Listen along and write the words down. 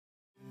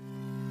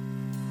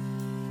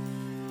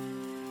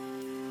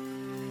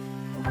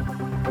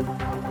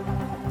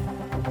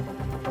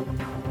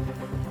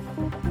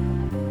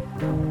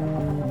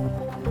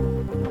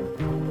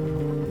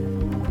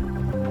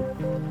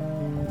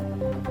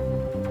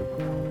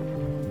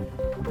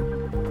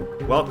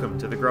Welcome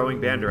to The Growing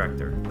Band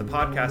Director, the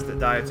podcast that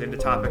dives into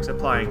topics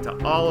applying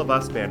to all of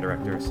us band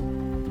directors.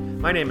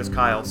 My name is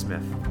Kyle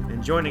Smith,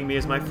 and joining me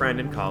is my friend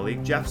and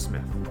colleague, Jeff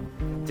Smith.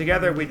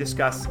 Together, we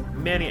discuss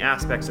many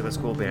aspects of the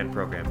school band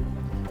program,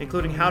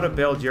 including how to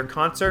build your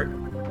concert,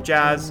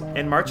 jazz,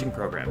 and marching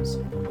programs,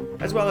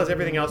 as well as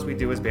everything else we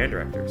do as band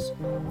directors.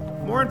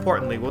 More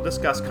importantly, we'll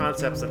discuss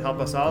concepts that help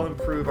us all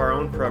improve our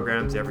own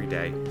programs every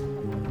day.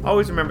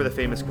 Always remember the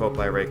famous quote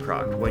by Ray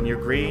Kroc, "When you're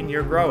green,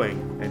 you're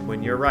growing, and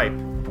when you're ripe,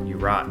 you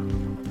rot."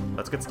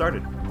 Let's get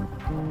started.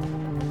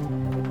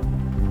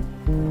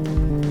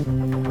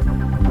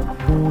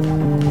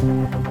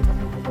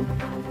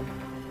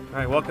 All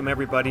right, welcome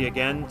everybody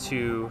again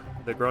to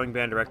The Growing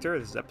Band Director.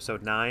 This is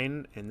episode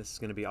 9, and this is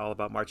going to be all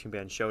about marching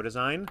band show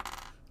design.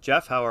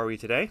 Jeff, how are we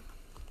today?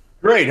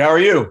 Great. How are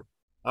you?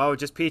 Oh,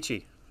 just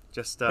peachy.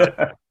 Just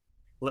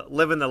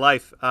living the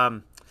life.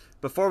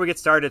 Before we get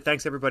started,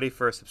 thanks everybody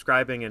for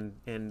subscribing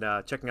and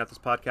checking out this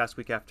podcast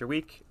week after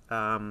week.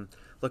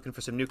 Looking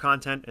for some new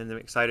content, and I'm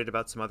excited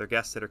about some other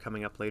guests that are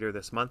coming up later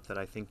this month that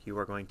I think you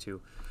are going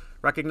to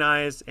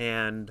recognize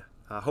and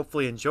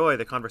hopefully enjoy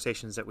the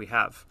conversations that we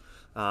have.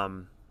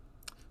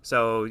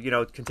 So,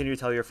 continue to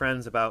tell your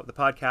friends about the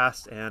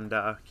podcast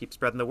and keep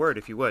spreading the word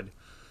if you would.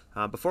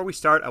 Before we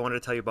start, I wanted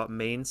to tell you about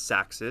Maine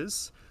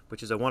Saxes,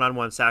 which is a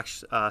one-on-one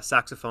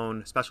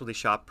saxophone specialty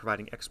shop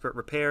providing expert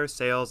repairs,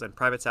 sales, and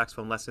private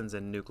saxophone lessons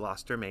in New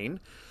Gloucester, Maine.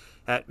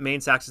 At Maine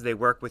Saxes, they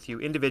work with you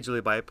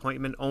individually by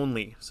appointment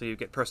only, so you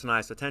get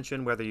personalized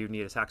attention whether you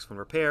need a saxophone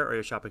repair or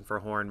you're shopping for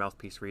a horn,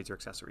 mouthpiece, reeds, or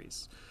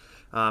accessories.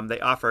 They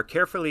offer a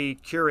carefully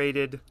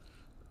curated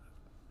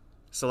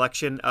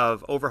selection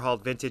of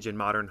overhauled vintage and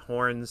modern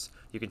horns.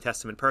 You can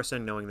test them in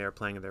person, knowing they're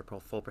playing their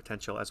full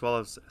potential, as well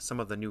as some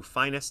of the new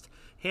finest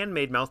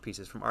handmade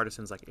mouthpieces from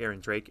artisans like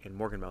Aaron Drake and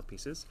Morgan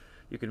Mouthpieces.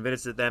 You can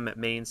visit them at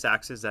Maine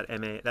Saxes,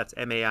 that's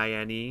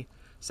MAINE,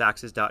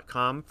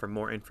 saxes.com for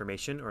more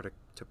information or to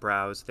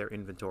browse their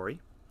inventory.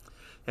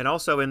 And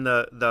also in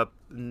the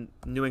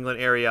New England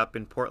area up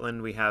in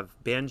Portland, we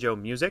have Banjo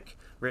Music,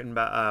 run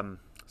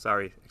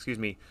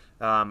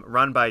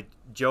by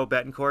Joe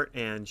Betancourt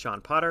and Sean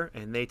Potter,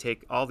 and they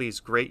take all these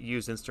great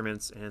used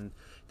instruments and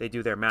they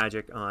do their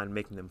magic on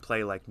making them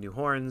play like new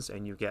horns,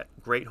 and you get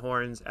great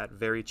horns at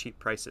very cheap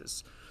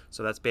prices.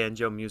 So that's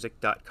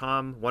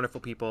banjomusic.com. Wonderful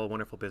people,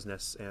 wonderful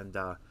business, and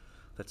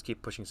let's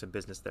keep pushing some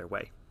business their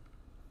way.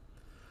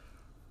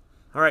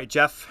 All right,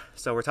 Jeff,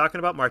 so we're talking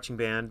about marching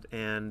band,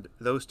 and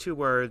those two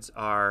words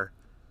are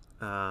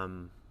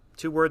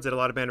two words that a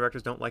lot of band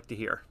directors don't like to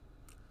hear,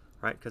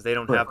 right? Because they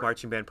don't have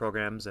marching band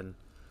programs, and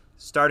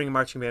starting a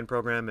marching band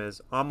program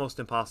is almost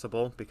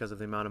impossible because of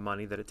the amount of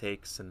money that it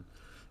takes and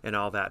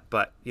all that.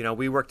 But,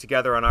 we work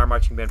together on our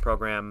marching band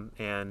program,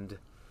 and,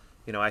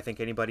 I think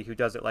anybody who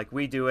does it like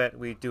we do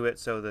it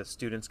so the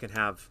students can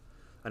have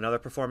another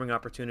performing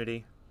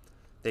opportunity.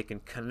 They can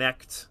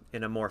connect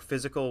in a more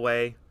physical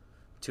way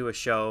to a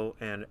show,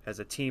 and as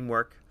a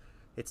teamwork,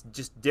 it's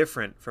just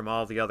different from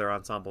all the other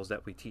ensembles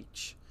that we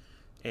teach.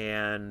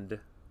 And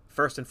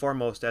first and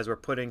foremost, as we're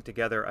putting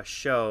together a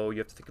show, you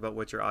have to think about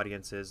what your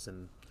audience is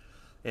and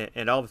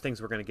all the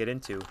things we're going to get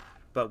into.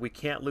 But we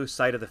can't lose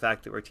sight of the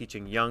fact that we're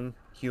teaching young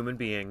human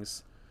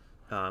beings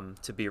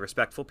to be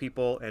respectful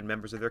people and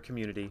members of their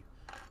community,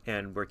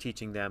 and we're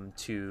teaching them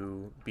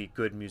to be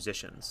good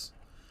musicians.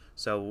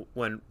 So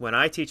when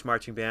I teach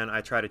marching band,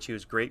 I try to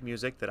choose great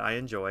music that I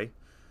enjoy,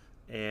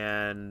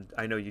 and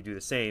I know you do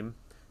the same.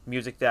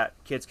 Music that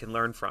kids can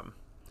learn from,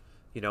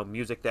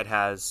 music that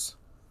has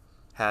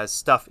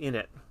stuff in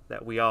it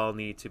that we all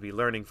need to be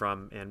learning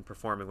from and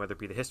performing, whether it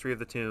be the history of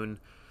the tune,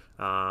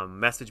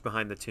 message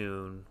behind the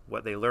tune,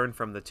 what they learn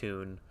from the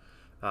tune,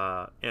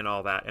 and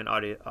all that, and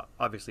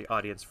obviously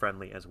audience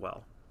friendly as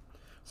well.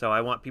 So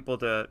I want people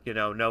to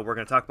know we're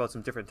going to talk about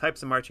some different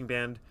types of marching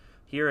band.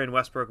 Here in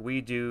Westbrook,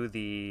 we do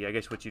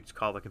what you'd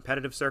call the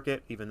competitive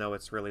circuit, even though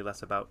it's really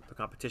less about the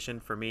competition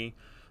for me.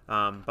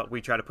 But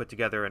we try to put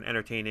together an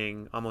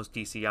entertaining, almost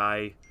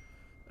DCI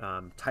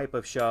type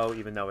of show,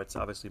 even though it's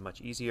obviously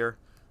much easier.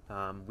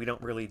 We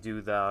don't really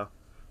do the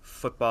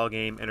football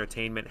game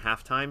entertainment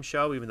halftime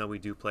show, even though we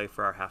do play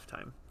for our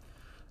halftime.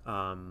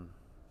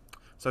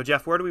 So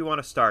Jeff, where do we want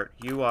to start?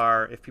 You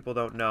are, if people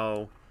don't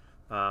know,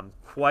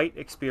 quite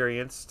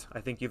experienced.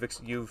 I think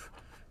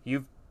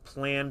you've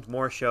planned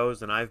more shows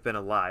than I've been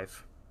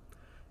alive,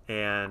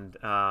 and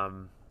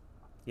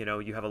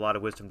you have a lot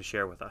of wisdom to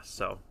share with us.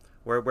 So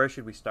where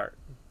should we start?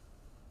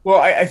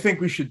 Well, I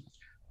think we should.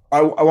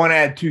 I want to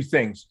add two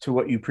things to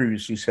what you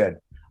previously said.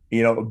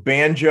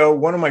 Banjo,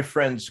 one of my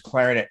friends'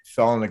 clarinet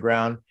fell on the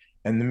ground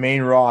and the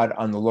main rod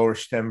on the lower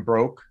stem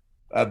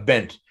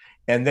bent.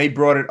 And they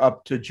brought it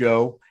up to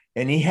Joe,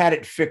 and he had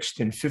it fixed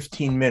in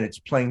 15 minutes,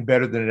 playing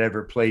better than it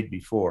ever played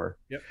before.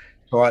 Yep.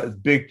 So a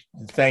big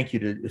thank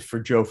you for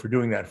Joe for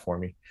doing that for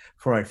me,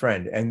 for my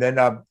friend. And then,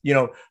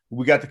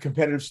 we got the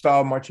competitive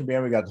style marching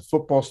band. We got the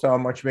football style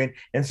marching band.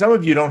 And some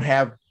of you don't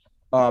have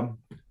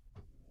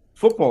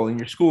football in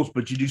your schools,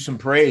 but you do some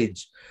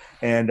parades.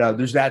 And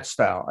there's that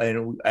style.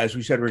 And as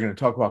we said, we're going to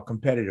talk about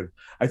competitive.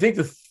 I think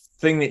the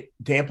thing that to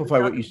Can we amplify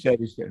what talk, you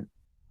said is that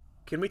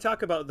can we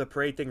talk about the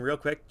parade thing real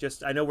quick?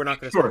 Just, I know we're not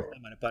going to spend sure.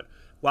 time on it, but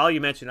while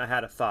you mentioned, I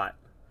had a thought.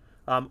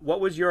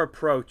 What was your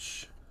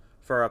approach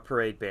for a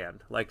parade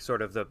band? Like,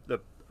 sort of the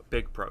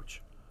big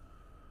approach?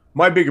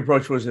 My big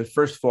approach was that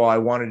first of all, I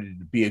wanted it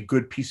to be a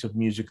good piece of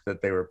music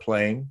that they were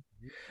playing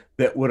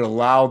that would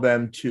allow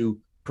them to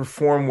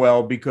perform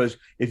well. Because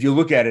if you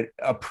look at it,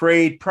 a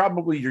parade,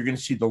 probably you're going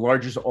to see the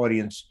largest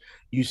audience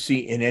you see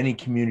in any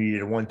community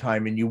at one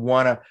time. And you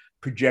want to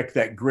project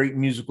that great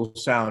musical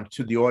sound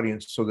to the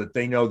audience so that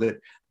they know that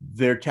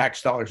their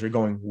tax dollars are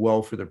going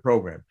well for the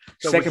program.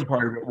 So Second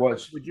part of it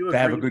was would you to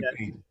have a agree good that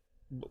game.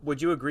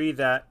 would you agree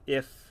that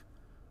if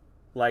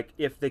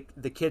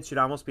the kids should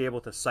almost be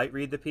able to sight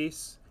read the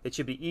piece, it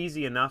should be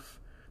easy enough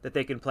that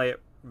they can play it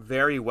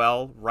very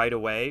well right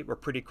away or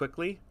pretty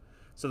quickly,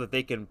 so that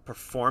they can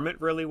perform it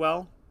really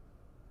well.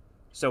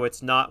 So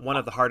it's not one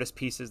of the hardest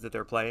pieces that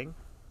they're playing.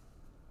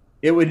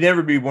 It would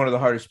never be one of the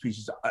hardest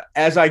pieces.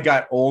 As I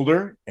got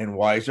older and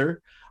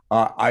wiser,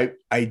 I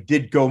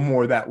did go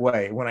more that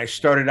way. When I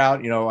started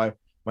out,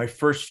 my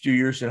first few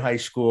years in high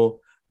school,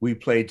 we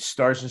played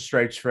Stars and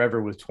Stripes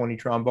Forever with 20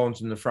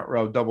 trombones in the front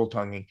row, double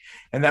tonguing,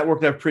 and that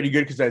worked out pretty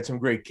good because I had some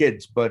great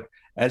kids. But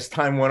as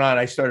time went on,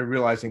 I started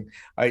realizing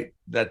I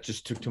that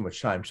just took too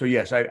much time. So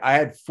yes, I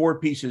had four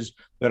pieces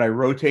that I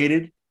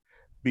rotated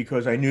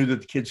because I knew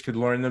that the kids could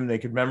learn them, they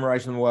could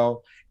memorize them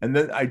well. And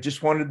then I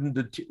just wanted them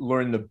to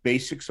learn the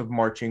basics of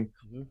marching,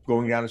 Mm-hmm.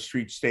 going down the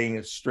street, staying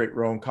in a straight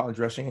row and collar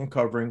dressing and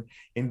covering,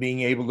 and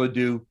being able to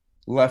do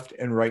left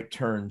and right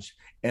turns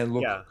and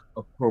look Yeah.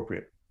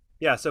 appropriate.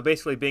 Yeah, so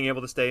basically being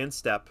able to stay in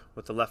step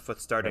with the left foot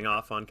Right. starting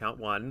off on count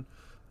one,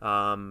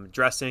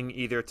 dressing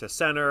either to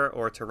center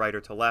or to right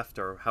or to left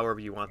or however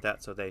you want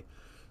that. So they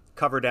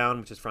cover down,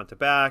 which is front to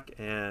back,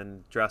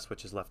 and dress,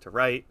 which is left to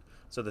right,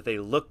 so that they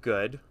look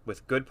good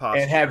with good And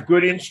posture. have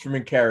good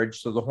instrument carriage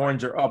so the Right.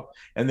 horns are up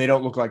and they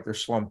don't look like they're And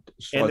slumped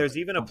there's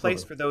even a place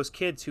over. for those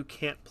kids who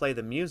can't play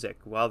the music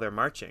while they're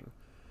marching.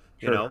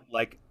 Sure.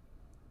 Like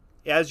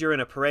as you're in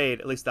a parade,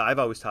 at least I've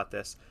always taught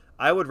this.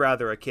 I would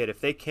rather a kid, if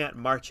they can't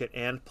march it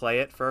and play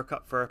it for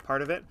a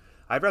part of it,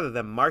 I'd rather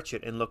them march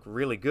it and look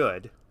really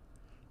good,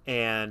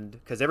 and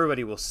because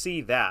everybody will see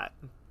that,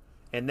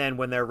 and then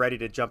when they're ready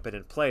to jump in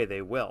and play,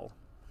 they will,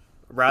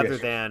 rather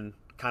Yes. than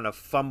kind of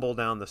fumble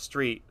down the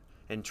street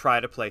and try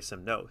to play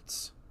some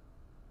notes.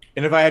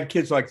 And if I had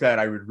kids like that,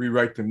 I would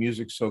rewrite the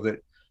music so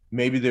that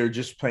maybe they're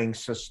just playing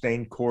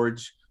sustained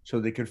chords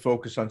so they could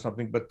focus on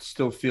something, but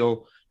still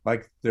feel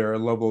like their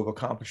level of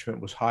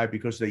accomplishment was high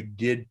because they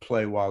did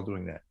play while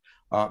doing that.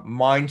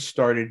 Mine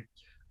started,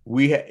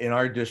 in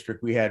our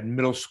district, we had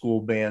middle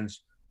school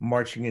bands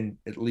marching in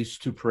at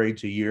least two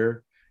parades a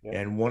year. Yeah.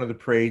 And one of the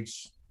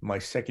parades, my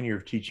second year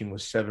of teaching,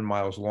 was 7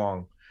 miles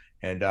long.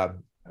 And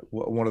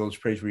one of those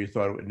parades where you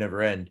thought it would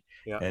never end.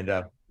 Yeah.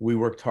 And we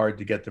worked hard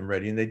to get them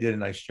ready, and they did a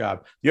nice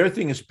job. The other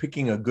thing is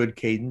picking a good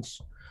cadence.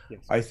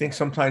 Yes. I think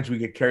sometimes we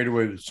get carried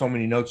away with so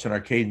many notes in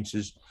our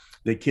cadences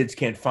that kids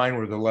can't find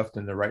where the left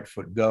and the right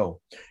foot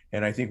go.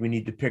 And I think we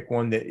need to pick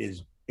one that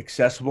is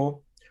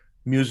accessible,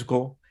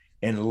 musical,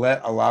 and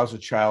allows a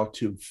child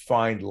to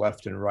find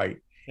left and right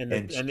And the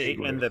and and stay the,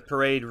 with and it. the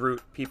parade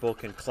route people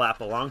can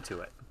clap along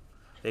to it.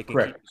 They can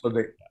keep.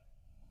 Correct.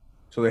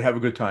 So they have a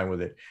good time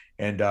with it,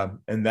 and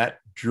that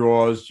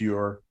draws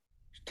your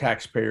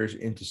taxpayers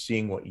into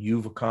seeing what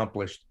you've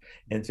accomplished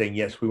and saying,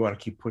 yes, we want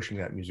to keep pushing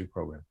that music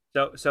program.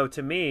 So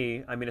to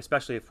me, I mean,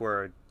 especially if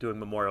we're doing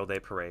Memorial Day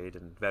parade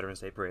and Veterans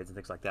Day parades and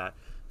things like that,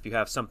 if you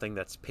have something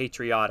that's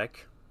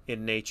patriotic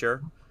in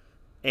nature,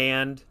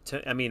 and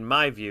I mean,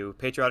 my view,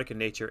 patriotic in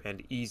nature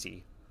and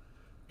easy,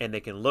 and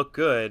they can look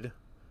good,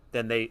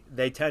 then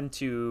they tend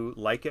to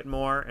like it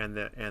more, and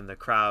the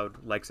crowd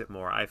likes it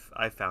more.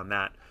 I found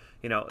that.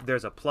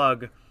 There's a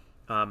plug.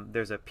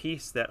 There's a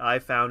piece that I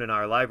found in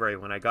our library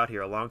when I got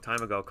here a long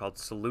time ago called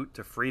 "Salute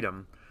to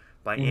Freedom"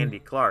 by Mhm. Andy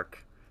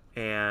Clark,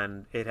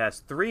 and it has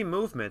three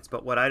movements.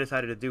 But what I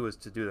decided to do was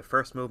to do the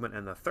first movement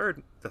and the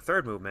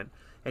third movement,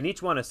 and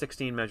each one is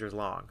 16 measures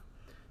long,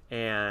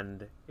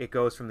 and it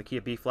goes from the key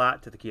of B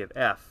flat to the key of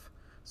F.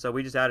 So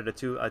we just added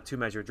a two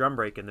measure drum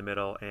break in the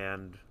middle,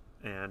 and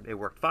it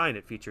worked fine.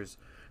 It features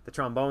the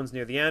trombones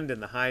near the end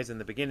and the highs in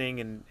the beginning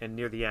and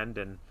near the end,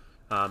 and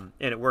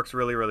it works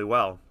really really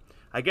well.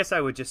 I guess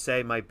I would just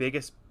say my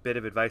biggest bit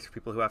of advice for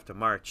people who have to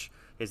march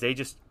is they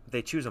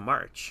choose a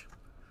march.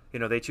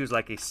 They choose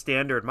like a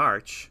standard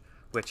march,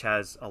 which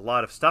has a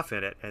lot of stuff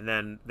in it, and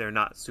then they're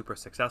not super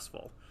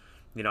successful.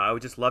 I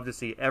would just love to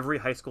see every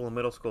high school and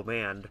middle school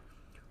band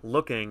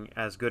looking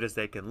as good as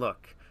they can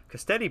look.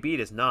 Because steady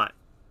beat is not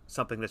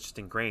something that's just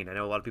ingrained. I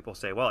know a lot of people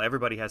say, well,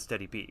 everybody has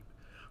steady beat.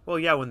 Well,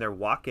 yeah, when they're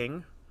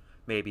walking,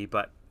 maybe,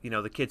 but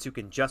the kids who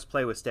can just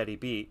play with steady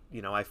beat,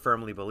 I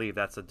firmly believe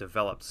that's a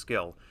developed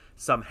skill.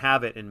 Some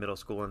have it in middle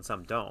school and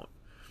some don't.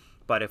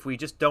 But if we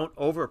just don't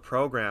over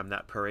program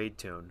that parade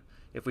tune,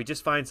 if we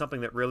just find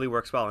something that really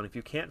works well, and if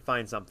you can't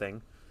find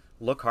something,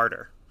 look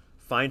harder.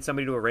 Find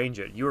somebody to arrange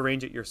it. You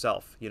arrange it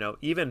yourself.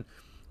 Even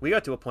we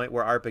got to a point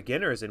where our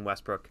beginners in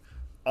Westbrook,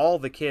 all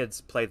the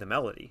kids play the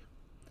melody.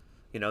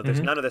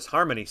 There's none of this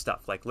harmony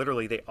stuff. Like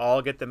literally, they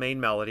all get the main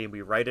melody, and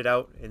we write it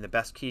out in the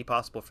best key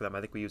possible for them.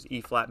 I think we use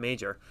E flat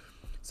major,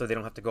 so they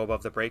don't have to go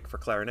above the break for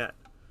clarinet,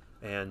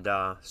 and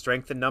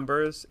strengthen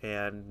numbers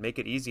and make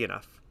it easy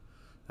enough.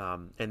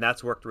 And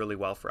that's worked really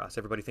well for us.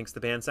 Everybody thinks the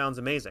band sounds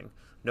amazing.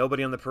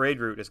 Nobody on the parade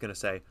route is going to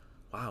say,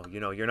 "Wow,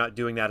 you're not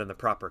doing that in the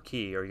proper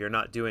key, or you're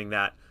not doing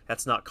that.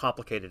 That's not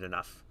complicated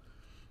enough."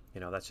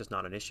 That's just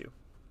not an issue.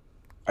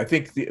 I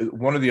think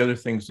one of the other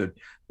things that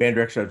band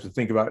directors have to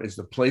think about is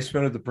the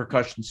placement of the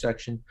percussion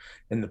section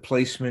and the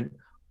placement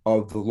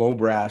of the low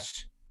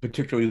brass,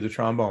 particularly the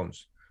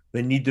trombones.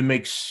 They need to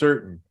make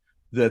certain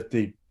that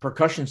the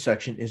percussion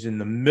section is in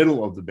the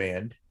middle of the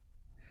band.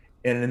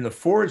 And in the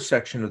forward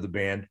section of the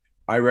band,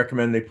 I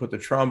recommend they put the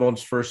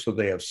trombones first so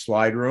they have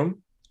slide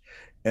room.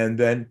 And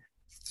then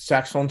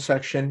saxophone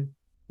section,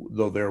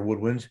 though they're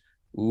woodwinds,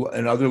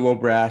 and other low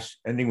brass,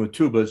 ending with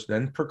tubas,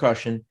 then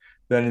percussion.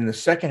 Then in the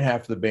second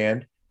half of the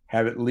band,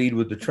 have it lead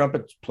with the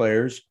trumpet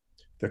players,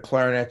 the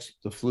clarinets,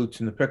 the flutes,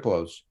 and the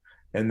piccolos.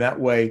 And that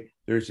way,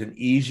 there's an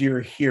easier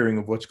hearing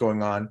of what's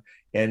going on.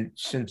 And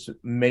since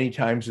many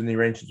times in the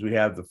arrangements we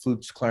have the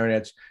flutes,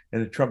 clarinets,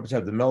 and the trumpets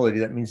have the melody,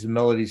 that means the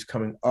melody is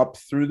coming up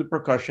through the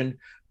percussion,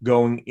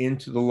 going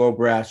into the low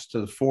brass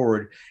to the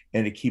forward,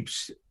 and it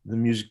keeps the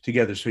music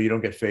together so you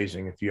don't get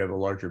phasing if you have a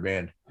larger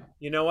band.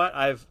 You know what?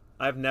 I've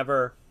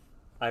never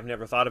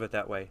thought of it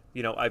that way.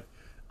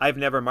 I've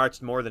never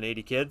marched more than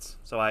 80 kids,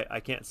 so I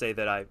can't say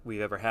that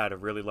we've ever had a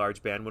really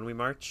large band when we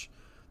march.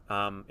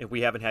 If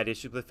we haven't had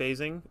issues with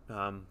phasing,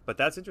 but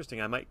that's interesting.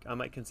 I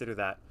might consider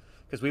that,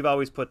 because we've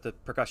always put the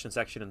percussion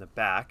section in the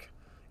back,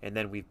 and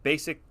then we've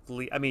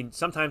basically,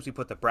 sometimes we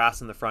put the brass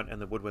in the front and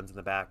the woodwinds in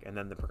the back, and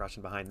then the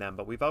percussion behind them.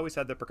 But we've always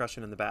had the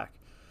percussion in the back,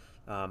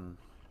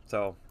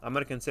 so I'm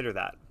going to consider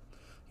that.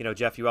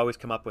 Jeff, you always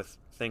come up with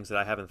things that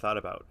I haven't thought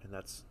about, and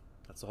that's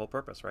the whole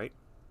purpose, right?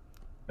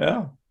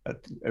 Yeah,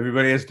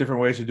 everybody has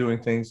different ways of doing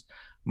things.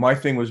 My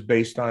thing was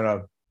based on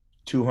a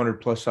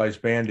 200 plus size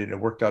band, and it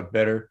worked out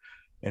better.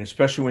 And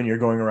especially when you're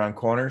going around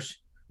corners,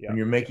 when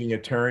you're making a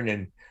turn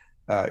and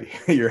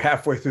you're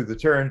halfway through the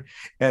turn,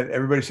 and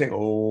everybody's saying,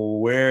 "Oh,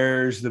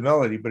 where's the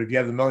melody?" But if you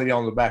have the melody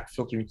on the back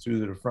filtering through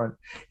to the front,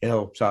 it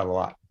helps out a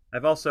lot.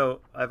 I've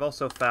also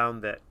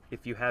found that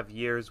if you have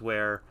years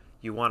where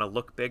you want to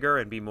look bigger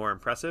and be more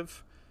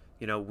impressive,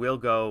 we'll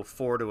go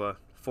four to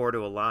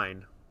a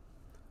line,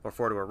 or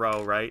four to a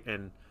row, right?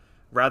 And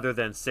rather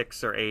than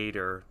 6 or 8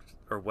 or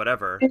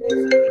whatever.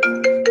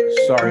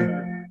 Sorry.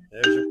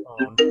 There's your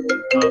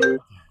phone.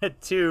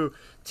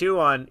 Two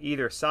on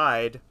either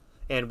side,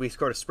 and we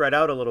sort of spread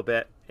out a little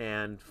bit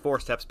and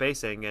 4-step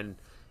spacing, and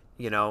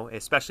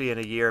especially in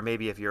a year,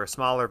 maybe if you're a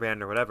smaller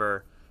band or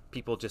whatever,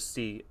 people just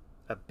see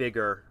a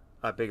bigger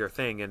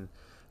thing. And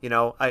I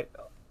know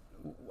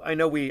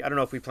I don't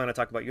know if we plan to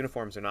talk about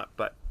uniforms or not,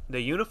 but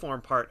the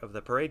uniform part of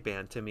the parade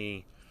band to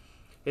me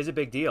is a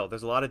big deal.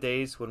 There's a lot of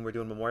days when we're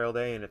doing Memorial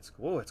Day and it's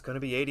going to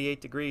be 88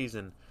 degrees,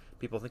 and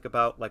people think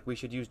about like we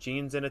should use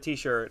jeans and a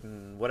t-shirt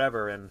and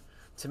whatever. And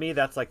to me,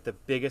 that's like the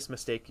biggest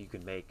mistake you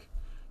can make.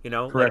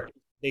 Correct. Like,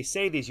 they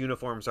say these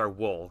uniforms are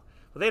wool,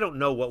 but they don't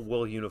know what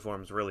wool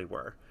uniforms really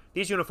were.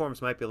 These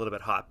uniforms might be a little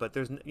bit hot, but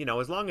there's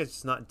as long as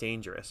it's not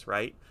dangerous,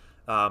 right?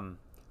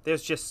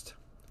 There's just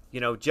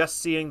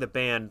just seeing the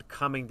band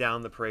coming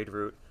down the parade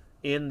route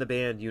in the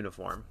band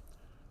uniform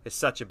is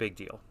such a big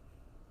deal.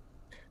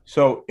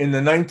 So in the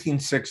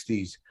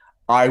 1960s,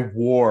 I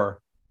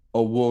wore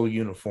a wool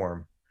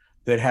uniform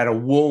that had a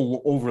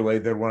wool overlay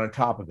that went on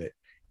top of it,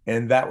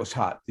 and that was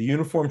hot. The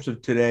uniforms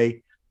of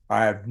today,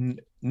 I have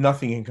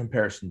nothing in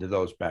comparison to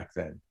those back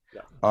then.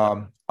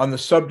 Yeah. On the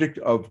subject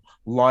of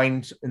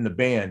lines in the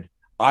band,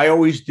 I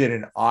always did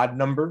an odd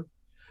number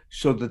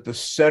so that the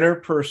center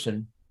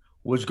person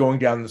was going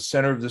down the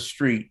center of the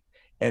street.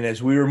 And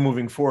as we were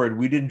moving forward,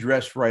 we didn't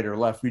dress right or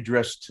left. We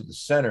dressed to the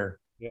center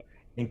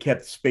and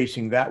kept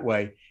spacing that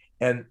way.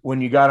 And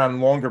when you got on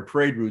longer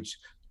parade routes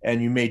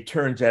and you made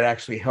turns, that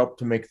actually helped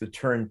to make the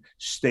turn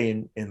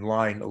stay in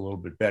line a little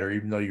bit better,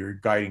 even though you're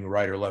guiding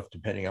right or left,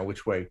 depending on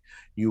which way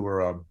you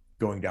were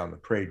going down the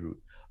parade route.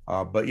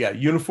 But yeah,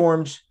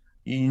 uniforms,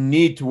 you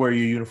need to wear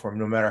your uniform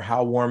no matter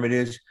how warm it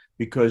is,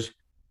 because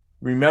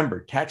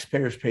remember,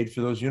 taxpayers paid for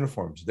those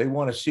uniforms. They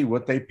want to see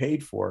what they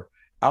paid for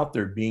out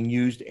there being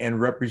used and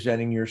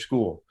representing your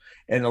school.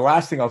 And the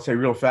last thing I'll say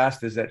real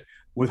fast is that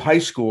with high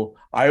school,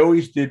 I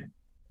always did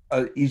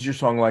an easier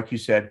song, like you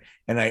said,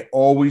 and I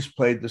always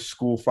played the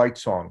school fight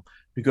song,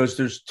 because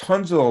there's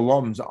tons of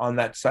alums on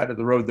that side of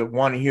the road that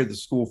want to hear the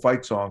school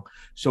fight song.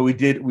 So we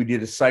did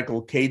a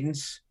cycle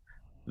cadence,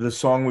 the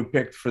song we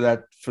picked for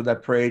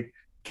that parade,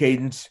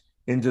 cadence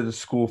into the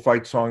school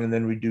fight song, and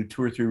then we do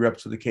 2 or 3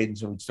 reps of the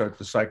cadence and we'd start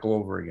the cycle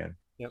over again.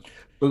 Yep.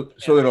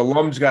 So that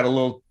alums got a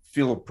little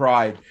feel of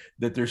pride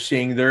that they're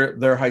seeing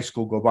their high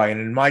school go by.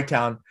 And in my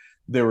town,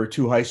 there were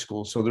 2 high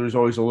schools, so there's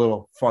always a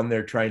little fun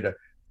there trying to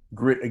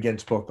grit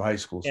against both the high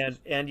schools.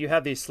 And you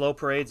have these slow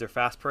parades or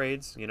fast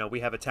parades. We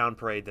have a town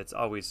parade that's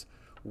always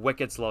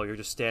wicked slow. You're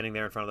just standing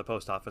there in front of the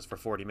post office for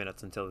 40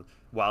 minutes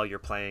while you're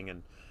playing,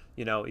 and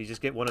you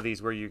just get one of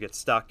these where you get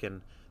stuck.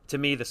 And to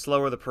me, the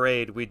slower the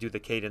parade, we do the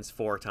cadence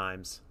 4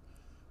 times,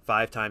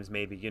 5 times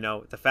maybe.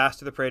 The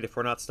faster the parade, if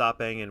we're not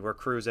stopping and we're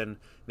cruising,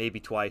 maybe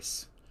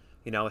twice.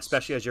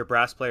 Especially as your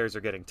brass players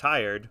are getting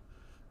tired,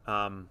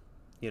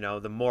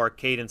 the more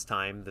cadence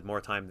time, the more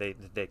time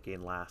they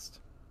gain last.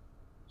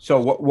 So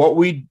what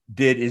we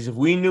did is, if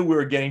we knew we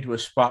were getting to a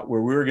spot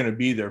where we were going to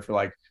be there for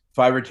like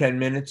 5 or 10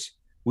 minutes,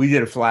 we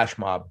did a flash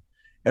mob.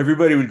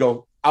 Everybody would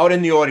go out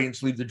in the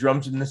audience, leave the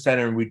drums in the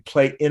center, and we'd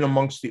play in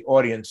amongst the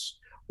audience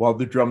while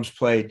the drums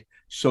played,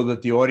 so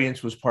that the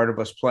audience was part of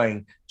us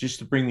playing, just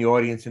to bring the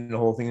audience in the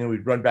whole thing. And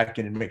we'd run back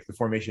in and make the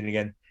formation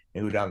again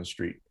and go down the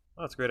street.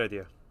 Oh, that's a great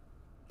idea.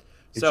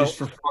 It's So just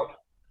for fun.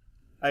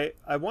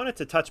 I wanted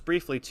to touch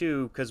briefly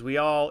too, because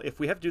if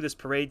we have to do this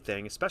parade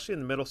thing, especially in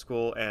the middle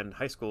school and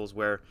high schools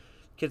where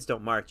kids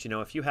don't march,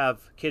 if you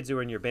have kids who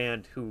are in your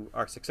band who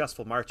are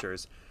successful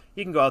marchers,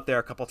 you can go out there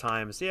a couple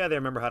times. Yeah, they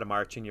remember how to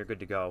march and you're good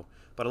to go.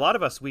 But a lot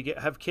of us,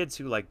 have kids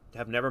who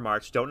have never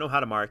marched, don't know how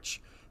to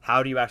march.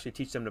 How do you actually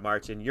teach them to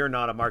march? And you're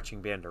not a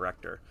marching band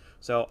director.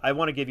 So I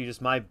want to give you just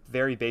my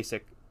very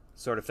basic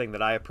sort of thing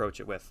that I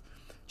approach it with.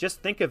 Just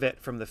think of it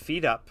from the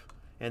feet up,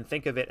 and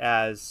think of it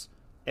as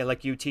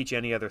like you teach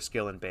any other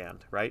skill in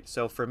band, right?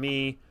 So for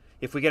me,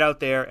 if we get out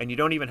there and you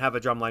don't even have a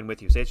drum line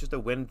with you, say it's just a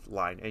wind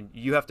line, and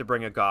you have to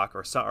bring a gawk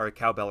or a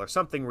cowbell or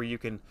something where you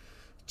can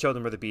show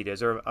them where the beat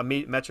is, or a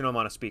metronome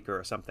on a speaker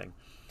or something.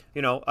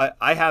 We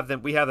have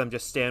them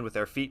just stand with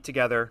their feet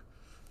together,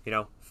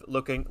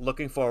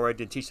 looking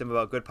forward, and teach them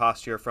about good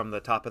posture from the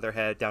top of their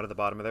head down to the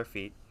bottom of their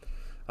feet.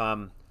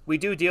 We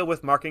do deal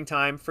with marking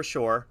time for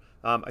sure.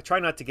 I try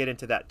not to get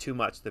into that too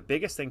much. The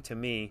biggest thing to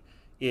me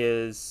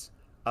is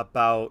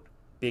about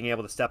being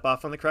able to step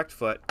off on the correct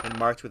foot and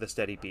march with a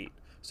steady beat.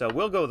 So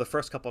we'll go the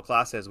first couple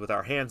classes with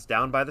our hands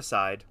down by the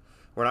side.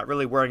 We're not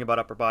really worrying about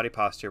upper body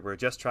posture. We're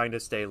just trying to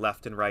stay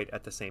left and right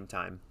at the same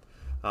time.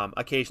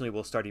 Occasionally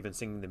we'll start even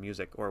singing the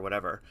music or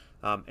whatever.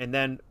 And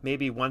then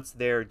maybe once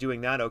they're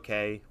doing that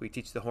okay, we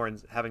teach the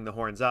horns, having the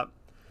horns up.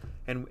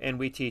 And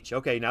we teach,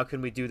 okay, now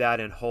can we do that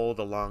and hold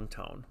a long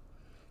tone?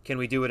 Can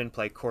we do it and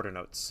play quarter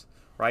notes,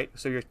 right?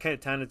 So you're kind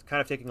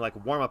of taking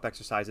like warm-up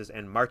exercises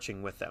and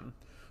marching with them.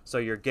 So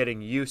you're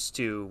getting used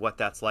to what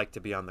that's like to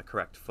be on the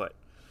correct foot.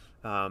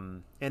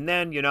 And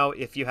then,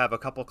 if you have a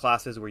couple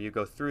classes where you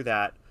go through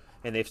that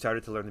and they've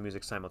started to learn the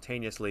music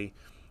simultaneously,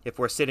 if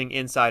we're sitting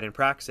inside and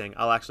practicing,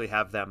 I'll actually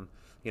have them,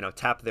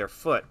 tap their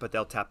foot, but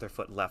they'll tap their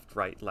foot left,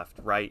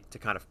 right, to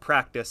kind of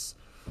practice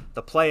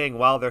the playing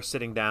while they're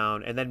sitting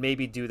down, and then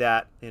maybe do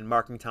that in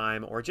marking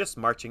time or just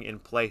marching in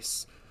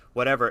place,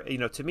 whatever.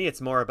 To me, it's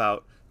more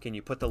about, can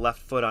you put the left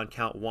foot on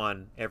count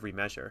 1 every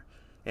measure?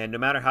 And no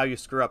matter how you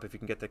screw up, if you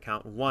can get the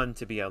count 1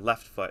 to be a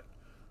left foot,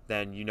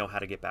 then you know how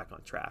to get back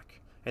on track.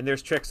 And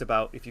there's tricks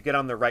about, if you get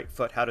on the right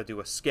foot, how to do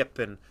a skip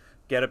and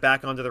get it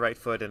back onto the right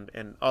foot,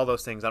 and all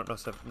those things. I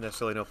don't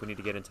necessarily know if we need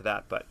to get into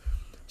that, but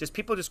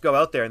people just go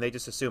out there and they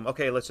just assume,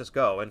 okay, let's just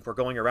go. And if we're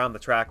going around the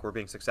track, we're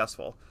being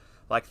successful.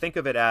 Like, think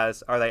of it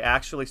as, are they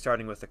actually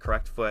starting with the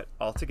correct foot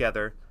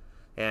altogether?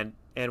 And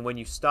when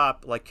you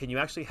stop, like, can you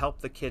actually help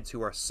the kids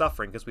who are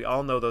suffering? Because we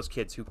all know those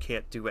kids who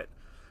can't do it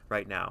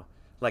right now.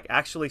 Like,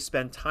 actually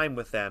spend time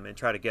with them and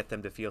try to get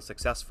them to feel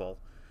successful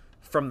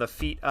from the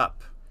feet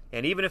up.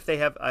 And even if they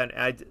have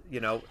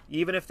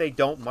even if they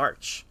don't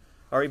march,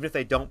 or even if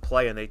they don't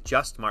play and they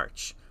just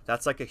march,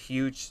 that's like a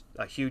huge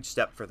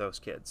step for those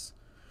kids.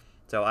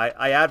 So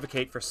I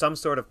advocate for some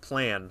sort of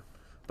plan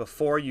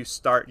before you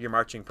start your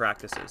marching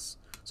practices,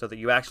 so that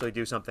you actually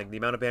do something. The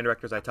amount of band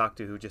directors I talk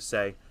to who just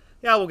say,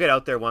 yeah, we'll get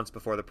out there once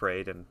before the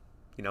parade, and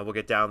we'll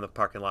get down the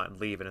parking lot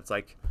and leave. And it's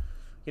like,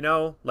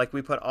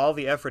 we put all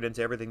the effort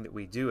into everything that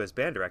we do as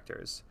band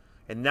directors,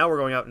 and now we're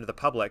going out into the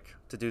public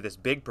to do this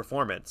big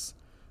performance.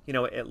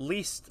 At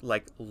least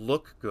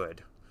look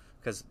good,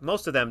 because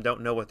most of them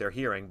don't know what they're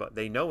hearing, but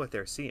they know what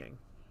they're seeing.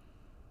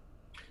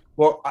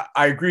 Well,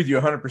 I agree with you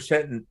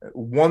 100%. And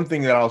one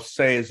thing that I'll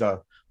say is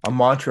a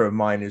mantra of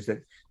mine is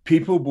that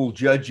people will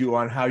judge you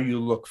on how you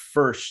look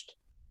first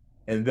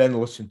and then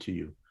listen to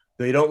you.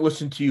 They don't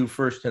listen to you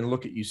first and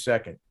look at you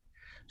second.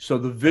 So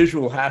the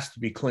visual has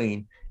to be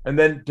clean. And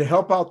then to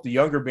help out the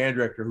younger band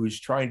director who's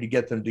trying to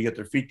get them to get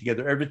their feet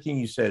together, everything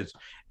you said is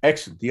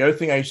excellent. The other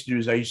thing I used to do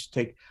is I used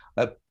to take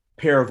a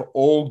pair of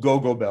old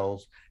go-go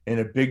bells and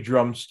a big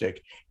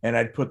drumstick, and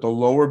I'd put the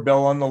lower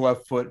bell on the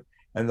left foot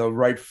and the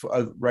right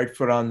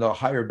foot on the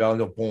higher bell, and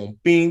go boom,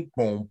 bing,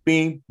 boom,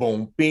 bing,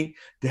 boom, bing,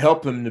 to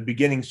help them in the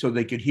beginning, so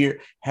they could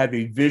have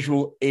a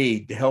visual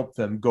aid to help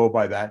them go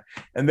by that.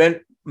 And then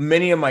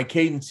many of my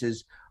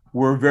cadences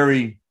were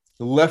very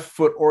left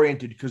foot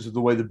oriented because of the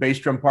way the bass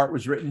drum part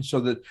was written, so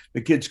that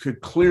the kids could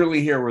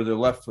clearly hear where their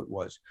left foot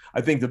was.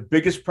 I think the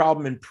biggest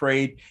problem in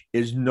parade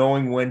is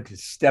knowing when to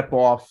step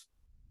off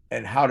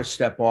and how to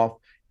step off,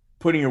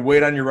 putting your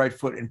weight on your right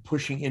foot and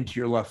pushing into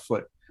your left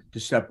foot to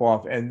step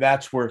off. And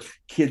that's where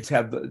kids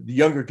have the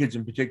younger kids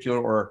in particular,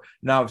 or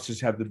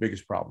novices, have the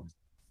biggest problem.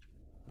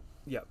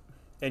 Yep.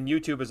 And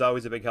YouTube is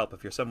always a big help.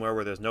 If you're somewhere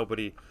where there's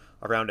nobody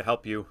around to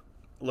help you,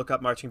 look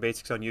up marching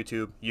basics on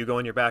YouTube. You go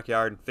in your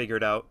backyard and figure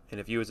it out. And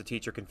if you as a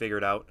teacher can figure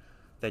it out,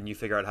 then you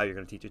figure out how you're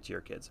going to teach it to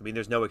your kids. I mean,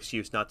 there's no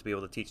excuse not to be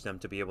able to teach them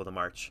to be able to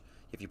march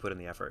if you put in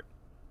the effort.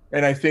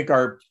 And I think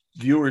our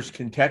viewers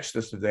can text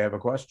us if they have a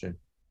question,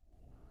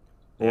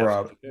 Yeah,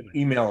 or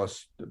email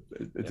us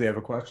if they have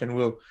a question.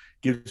 We'll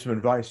give some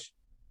advice.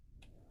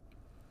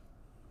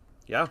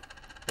 Yeah.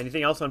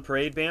 Anything else on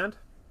parade band?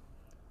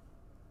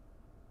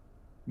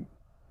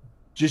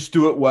 Just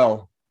do it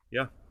well.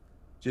 Yeah.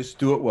 Just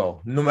do it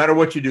well. No matter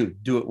what you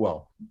do it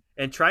well.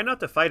 And try not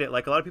to fight it.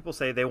 Like a lot of people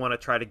say they want to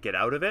try to get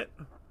out of it.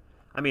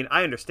 I mean,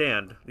 I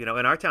understand. You know,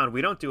 in our town,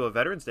 we don't do a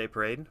Veterans Day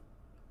parade.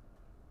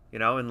 You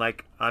know, and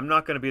like, I'm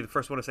not going to be the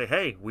first one to say,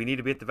 hey, we need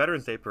to be at the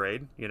Veterans Day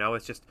parade. You know,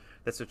 it's just,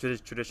 that's the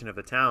tradition of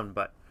the town.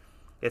 But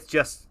it's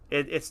just,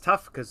 it's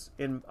tough because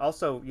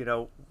also, you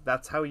know,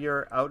 that's how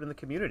you're out in the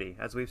community.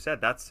 As we've said,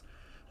 that's,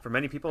 for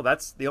many people,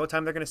 that's the only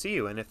time they're going to see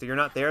you. And if you're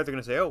not there, they're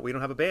going to say, oh, we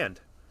don't have a band.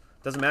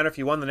 Doesn't matter if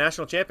you won the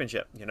national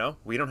championship, you know,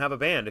 we don't have a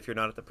band if you're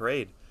not at the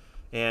parade.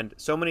 And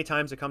so many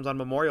times it comes on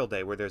Memorial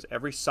Day where there's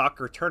every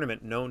soccer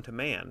tournament known to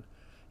man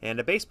and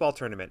a baseball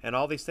tournament and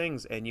all these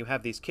things. And you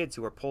have these kids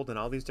who are pulled in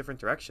all these different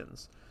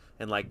directions.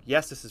 And like,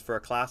 yes, this is for a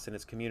class and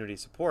it's community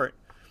support.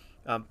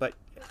 But,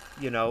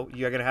 you know,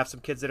 you're going to have some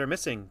kids that are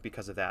missing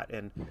because of that.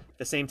 And at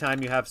the same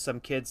time, you have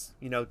some kids,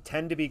 you know,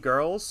 tend to be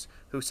girls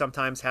who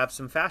sometimes have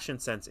some fashion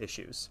sense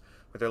issues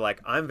where they're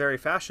like, I'm very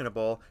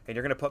fashionable and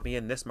you're going to put me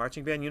in this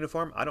marching band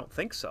uniform? I don't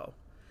think so.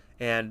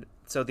 And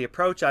so the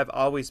approach I've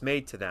always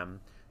made to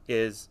them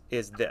is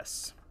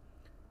this.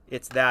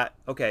 It's that,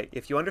 okay,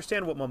 if you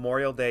understand what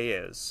Memorial Day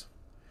is,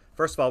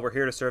 first of all, we're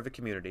here to serve the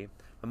community.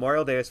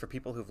 Memorial Day is for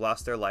people who've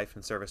lost their life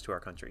in service to our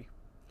country.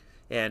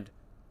 And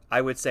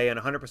I would say, in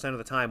 100% of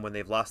the time when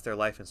they've lost their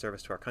life in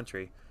service to our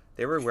country,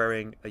 they were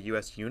wearing a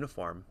U.S.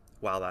 uniform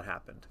while that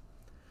happened.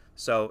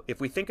 So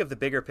if we think of the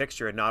bigger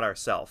picture and not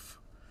ourself,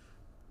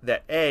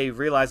 that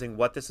realizing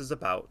what this is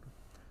about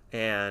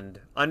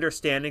and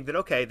understanding that,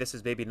 okay, this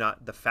is maybe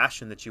not the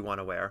fashion that you want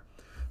to wear,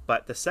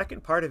 but the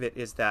second part of it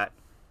is that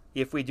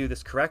if we do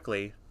this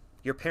correctly,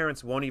 your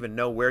parents won't even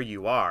know where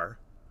you are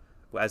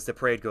as the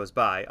parade goes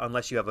by,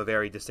 unless you have a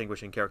very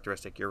distinguishing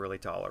characteristic. You're really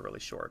tall or really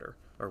short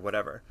or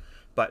whatever.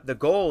 But the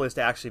goal is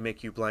to actually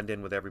make you blend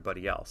in with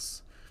everybody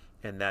else,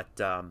 and that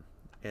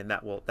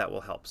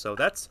will help. So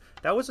that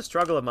was a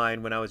struggle of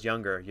mine when I was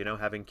younger. You know,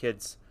 having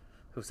kids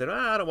who said,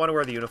 I don't want to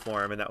wear the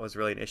uniform, and that was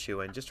really an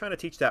issue. And just trying to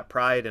teach that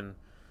pride and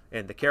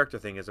the character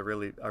thing is a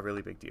really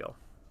big deal.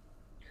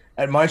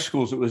 At my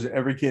schools, it was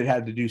every kid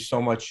had to do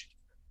so much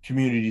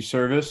community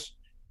service,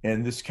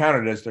 and this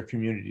counted as their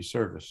community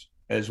service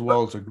as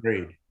well as a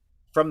grade.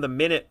 From the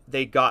minute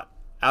they got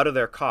out of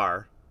their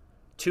car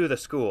to the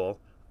school,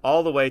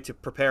 all the way to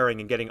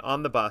preparing and getting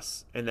on the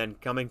bus and then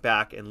coming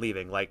back and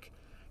leaving. Like,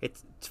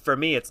 it's, for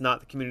me, it's not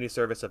the community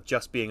service of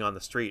just being on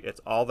the street.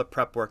 It's all the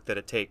prep work that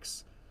it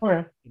takes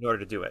in order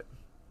to do it.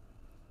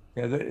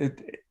 Yeah,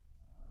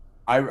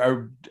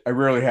 I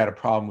rarely had a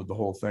problem with the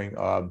whole thing.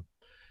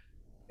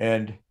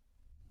 And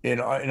in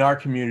our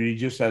community,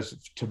 just as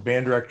to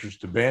band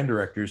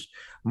directors,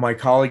 my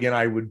colleague and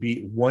I would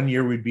be, one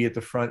year we'd be at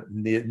the front,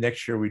 and the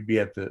next year we'd be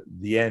at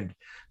the end.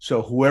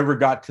 So whoever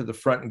got to the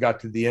front and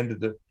got to the end of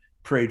the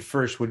parade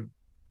first would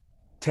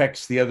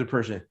text the other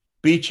person,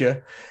 beat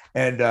you.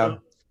 And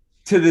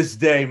to this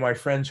day, my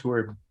friends who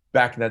are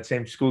back in that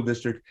same school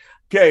district,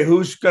 okay,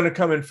 who's going to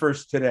come in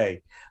first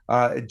today?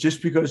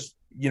 Just because,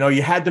 you know,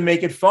 you had to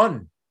make it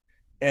fun.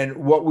 And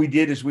what we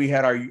did is we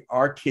had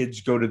our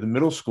kids go to the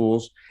middle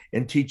schools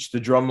and teach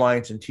the drum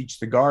lines and teach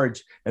the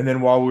guards. And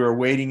then while we were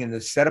waiting in the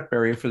setup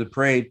area for the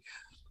parade,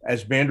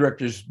 as band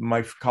directors,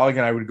 my colleague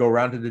and I would go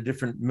around to the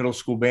different middle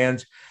school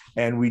bands,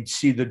 and we'd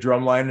see the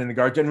drum line and the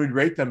guards, and we'd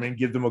rate them and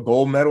give them a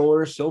gold medal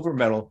or a silver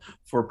medal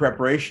for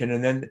preparation.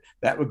 And then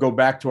that would go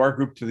back to our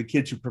group, to the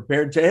kids who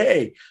prepared, and say,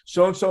 hey,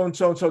 so-and-so and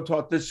so-and-so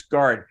taught this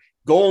guard,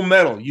 gold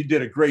medal. You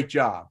did a great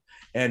job.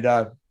 And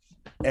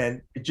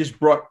it just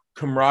brought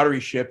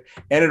camaraderie,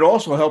 and it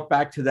also helped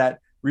back to that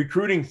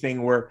recruiting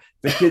thing where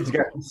the kids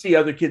got to see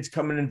other kids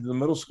coming into the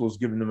middle schools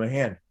giving them a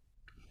hand.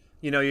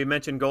 You know, you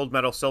mentioned gold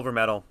medal, silver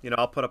medal. You know,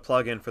 I'll put a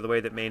plug in for the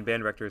way that Maine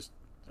Band Directors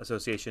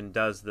Association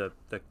does the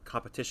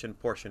competition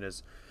portion,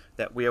 is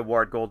that we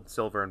award gold,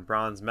 silver, and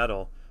bronze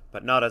medal,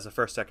 but not as a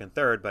first, second,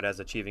 third, but as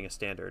achieving a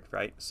standard,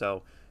 right?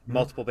 So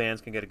multiple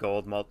bands can get a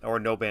gold, or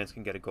no bands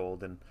can get a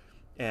gold,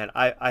 and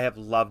I have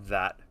loved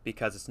that,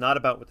 because it's not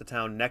about what the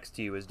town next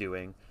to you is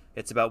doing.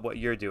 It's about what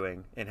you're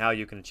doing and how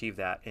you can achieve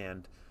that.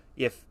 And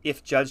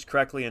if judged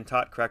correctly and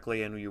taught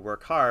correctly and you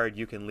work hard,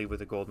 you can leave with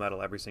a gold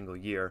medal every single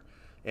year.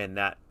 And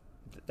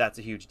that's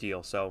a huge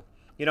deal. So,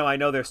 you know, I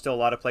know there's still a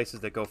lot of places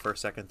that go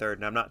first, second, third.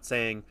 And I'm not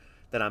saying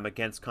that I'm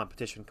against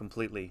competition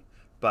completely,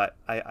 but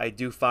I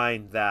do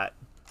find that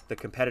the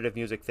competitive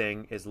music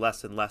thing is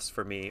less and less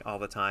for me all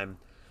the time.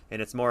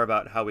 And it's more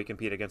about how we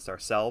compete against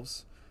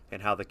ourselves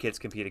and how the kids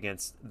compete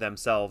against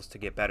themselves to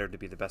get better, to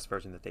be the best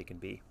version that they can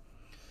be.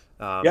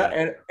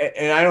 And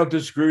I don't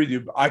disagree with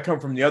you. I come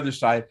from the other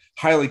side,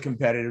 highly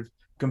competitive,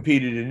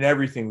 competed in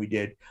everything we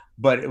did,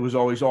 but it was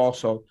always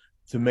also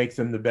to make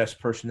them the best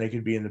person they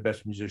could be and the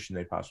best musician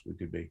they possibly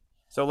could be.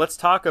 So let's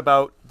talk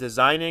about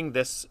designing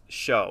this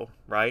show,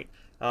 right?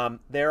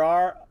 There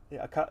are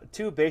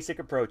two basic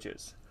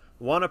approaches.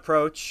 One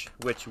approach,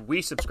 which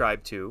we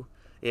subscribe to,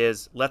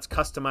 is let's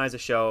customize a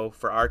show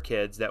for our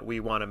kids that we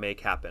want to make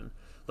happen.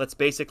 Let's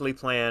basically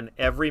plan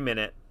every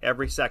minute,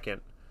 every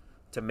second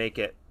to make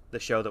it the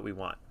show that we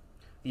want.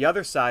 The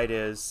other side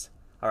is,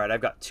 all right, I've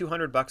got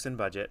 $200 in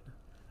budget.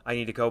 I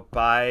need to go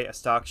buy a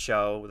stock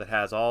show that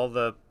has all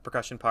the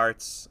percussion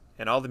parts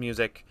and all the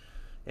music,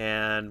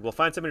 and we'll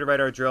find somebody to write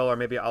our drill, or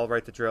maybe I'll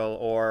write the drill,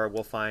 or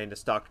we'll find a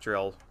stock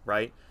drill,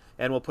 right?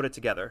 And we'll put it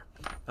together.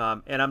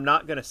 And I'm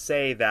not going to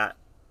say that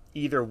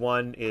either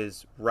one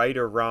is right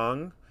or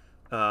wrong.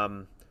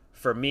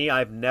 For me,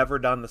 I've never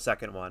done the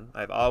second one.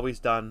 I've always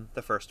done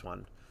the first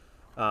one.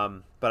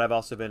 But I've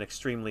also been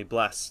extremely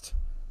blessed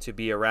to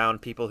be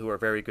around people who are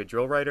very good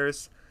drill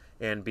writers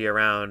and be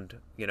around,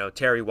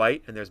 Terry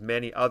White, and there's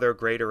many other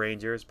great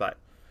arrangers, but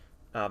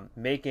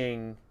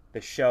making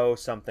the show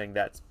something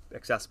that's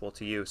accessible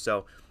to you.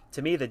 So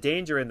to me, the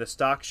danger in the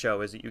stock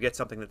show is that you get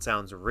something that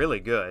sounds really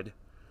good,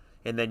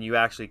 and then you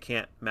actually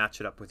can't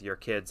match it up with your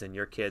kids, and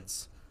your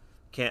kids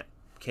can't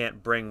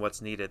bring what's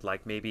needed.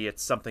 Like maybe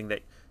it's something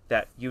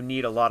that you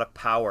need a lot of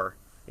power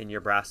in your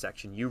brass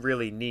section. You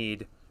really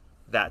need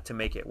that to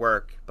make it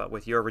work, but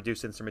with your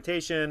reduced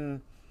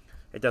instrumentation,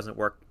 it doesn't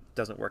work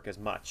as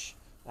much.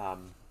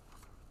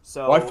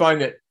 Well, I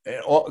find that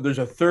there's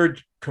a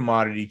third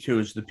commodity too,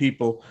 is the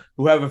people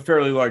who have a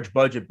fairly large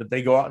budget, but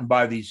they go out and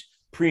buy these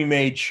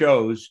pre-made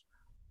shows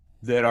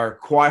that are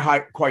quite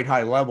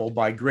high level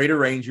by great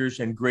arrangers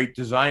and great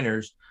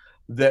designers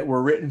that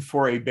were written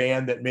for a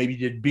band that maybe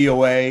did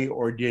BOA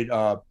or did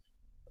a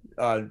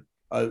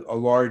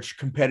large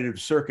competitive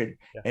circuit.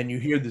 Yeah. And you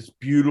hear this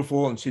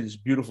beautiful and see this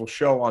beautiful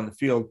show on the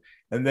field,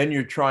 and then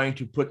you're trying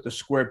to put the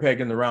square peg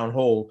in the round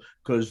hole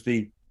because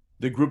the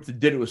group that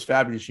did it was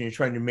fabulous, and you're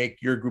trying to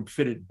make your group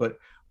fit it. But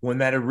when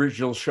that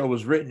original show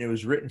was written, it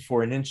was written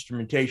for an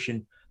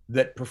instrumentation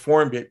that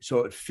performed it so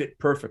it fit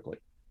perfectly.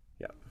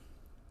 Yeah.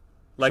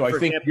 So I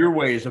think your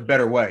way is a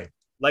better way.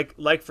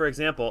 Like for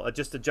example,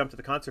 just to jump to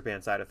the concert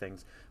band side of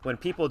things, when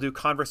people do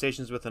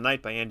Conversations with the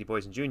Night by Andy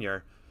Boysen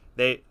Jr.,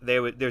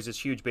 there's this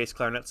huge bass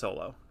clarinet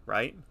solo,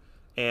 right?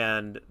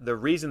 And the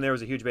reason there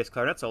was a huge bass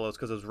clarinet solo is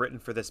because it was written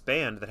for this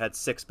band that had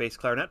 6 bass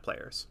clarinet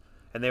players,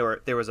 and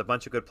there was a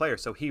bunch of good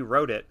players. So he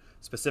wrote it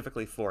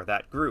specifically for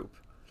that group.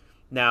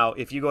 Now,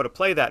 if you go to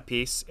play that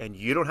piece and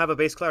you don't have a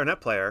bass clarinet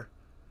player,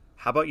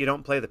 how about you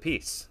don't play the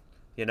piece?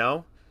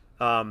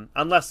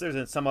 Unless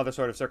there's some other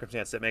sort of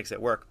circumstance that makes it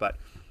work. But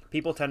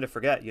people tend to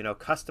forget,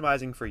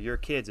 customizing for your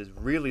kids is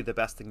really the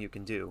best thing you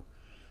can do.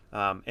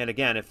 And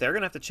again, if they're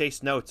going to have to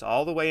chase notes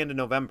all the way into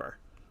November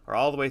or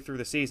all the way through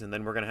the season,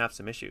 then we're going to have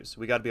some issues.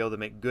 We got to be able to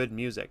make good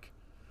music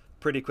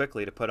pretty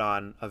quickly to put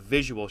on a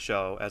visual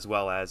show as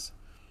well as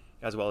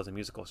a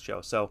musical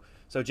show. So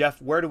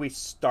Jeff, where do we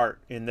start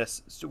in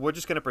this? So we're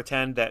just going to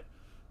pretend that,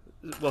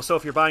 so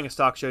if you're buying a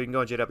stock show, you can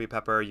go on J.W.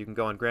 Pepper, you can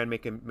go on Grand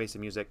Mesa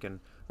Music,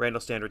 and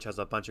Randall Standridge has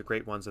a bunch of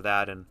great ones of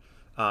that. And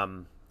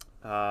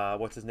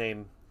what's his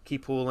name?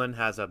 Keith Poulin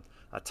has a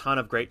ton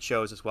of great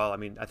shows as well. I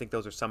mean, I think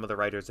those are some of the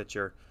writers that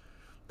you're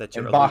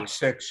and Box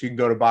 6, you can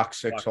go to Box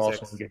 6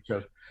 also and get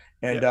shows.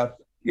 And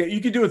yeah, you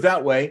can do it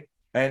that way.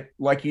 And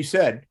like you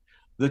said,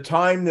 the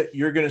time that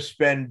you're going to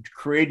spend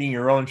creating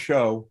your own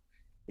show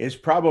is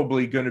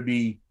probably going to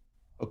be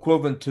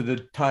equivalent to the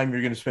time you're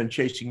going to spend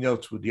chasing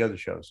notes with the other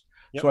shows.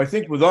 Yep. So I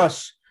think with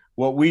us,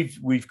 what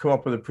we've come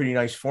up with a pretty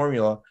nice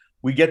formula.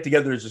 We get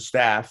together as a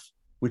staff,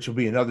 which will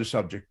be another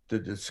subject to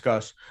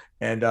discuss,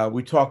 and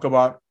we talk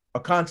about a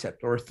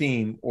concept or a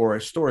theme or a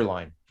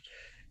storyline,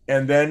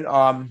 and then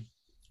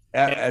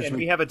and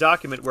we have a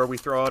document where we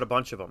throw out a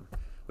bunch of them.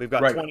 We've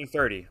got 20,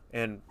 30,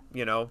 and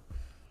we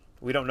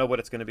don't know what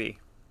it's going to be.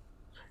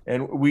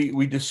 And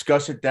we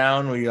discuss it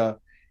down.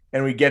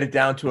 We get it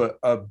down to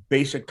a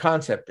basic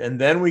concept, and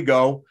then we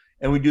go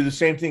and we do the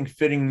same thing,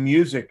 fitting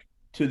music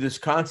to this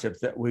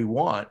concept that we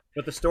want.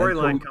 But the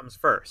storyline comes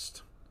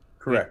first.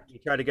 Correct. We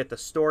try to get the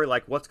story,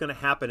 like what's going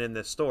to happen in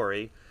this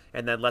story,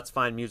 and then let's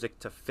find music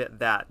to fit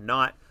that.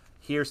 Not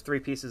here's 3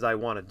 pieces I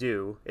want to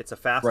do. It's a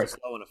fast, a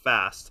slow, and a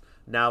fast.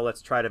 Now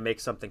let's try to make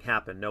something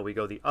happen. No, we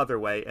go the other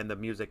way, and the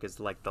music is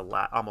like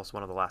almost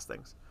one of the last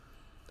things.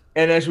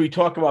 And as we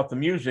talk about the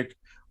music,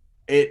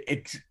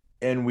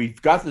 and we've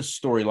got this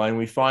storyline,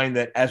 we find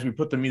that as we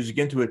put the music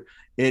into it,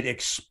 it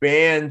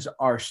expands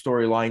our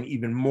storyline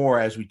even more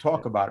as we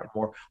talk about it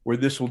more, where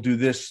this will do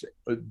this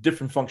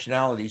different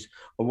functionalities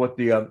of what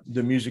the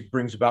music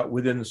brings about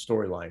within the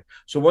storyline.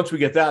 So once we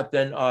get that,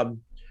 then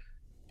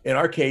in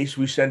our case,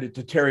 we send it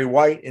to Terry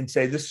White and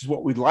say, this is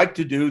what we'd like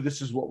to do.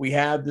 This is what we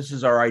have. This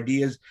is our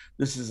ideas.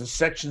 This is the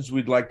sections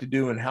we'd like to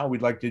do and how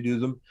we'd like to do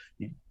them.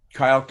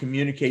 Kyle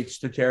communicates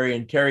to Terry,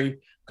 and Terry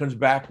comes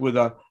back with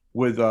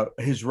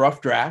his rough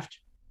draft.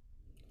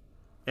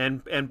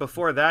 And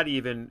before that,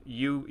 even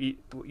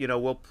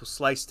we'll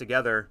slice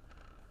together,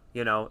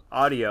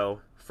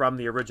 audio from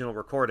the original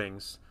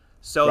recordings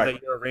so Right.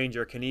 that your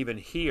arranger can even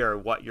hear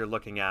what you're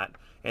looking at.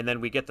 And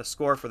then we get the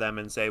score for them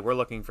and say, we're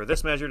looking for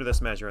this measure to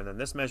this measure, and then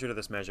this measure to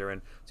this measure.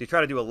 And so you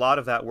try to do a lot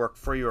of that work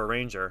for your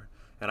arranger,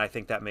 and I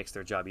think that makes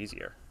their job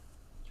easier.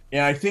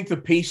 And I think the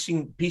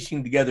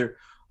piecing together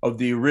of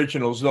the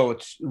originals, though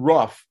it's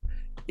rough,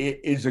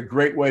 it is a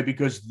great way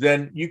because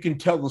then you can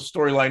tell the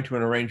storyline to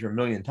an arranger a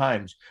million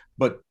times,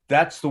 but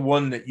that's the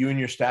one that you and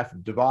your staff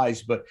have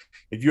devised. But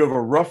if you have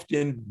a roughed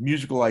in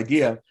musical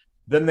idea,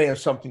 then they have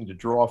something to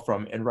draw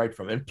from and write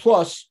from. And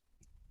plus,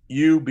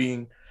 you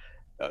being,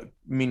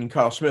 meaning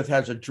Kyle Smith,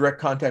 has a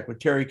direct contact with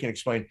Terry, can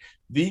explain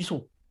these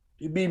will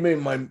be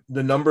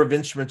the number of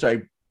instruments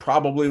I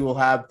probably will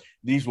have.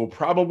 These will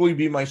probably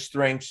be my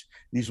strengths.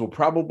 These will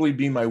probably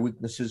be my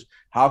weaknesses.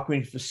 How can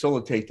we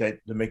facilitate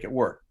that to make it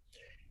work?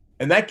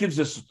 And that gives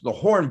us the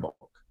horn book.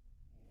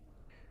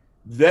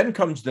 Then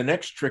comes the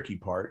next tricky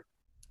part,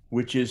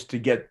 which is to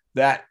get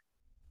that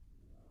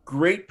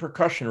great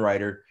percussion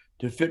writer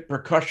to fit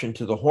percussion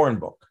to the horn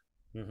book.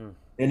 Mm-hmm.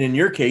 And in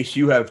your case,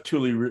 you have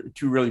two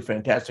really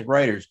fantastic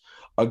writers,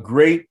 a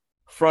great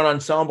front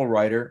ensemble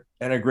writer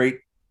and a great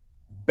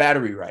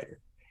battery writer.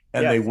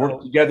 And they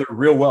work together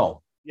real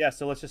well. Yeah,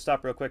 so let's just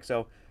stop real quick.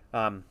 So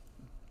Tom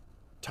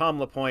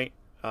LaPointe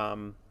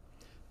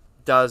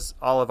does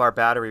all of our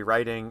battery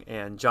writing,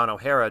 and John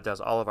O'Hara does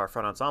all of our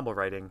front ensemble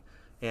writing.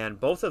 And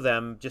both of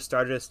them just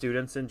started as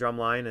students in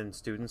drumline and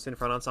students in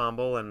front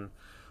ensemble. And,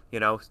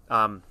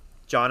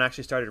 John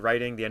actually started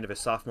writing the end of his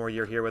sophomore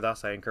year here with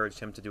us. I encouraged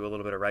him to do a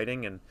little bit of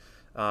writing, and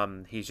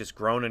he's just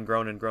grown and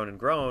grown and grown and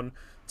grown.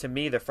 To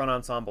me, the front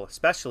ensemble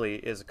especially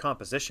is a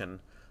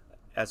composition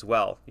as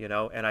well,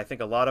 and I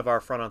think a lot of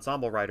our front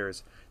ensemble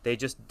writers, they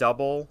just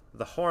double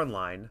the horn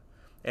line,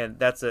 and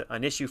that's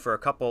an issue for a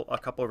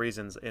couple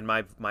reasons in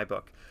my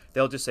book.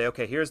 They'll just say,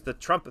 okay, here's the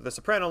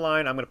soprano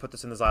line, I'm going to put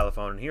this in the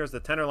xylophone, and here's the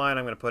tenor line,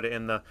 I'm going to put it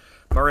in the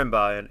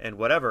marimba and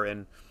whatever.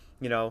 And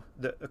a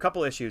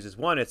couple issues is,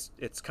 one, it's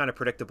kind of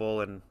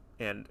predictable and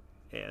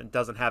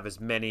doesn't have as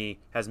many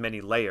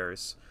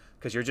layers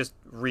because you're just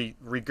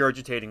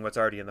regurgitating what's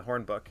already in the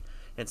horn book.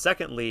 And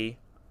secondly,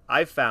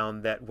 I've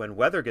found that when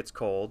weather gets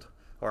cold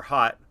or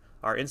hot,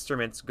 our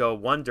instruments go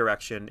one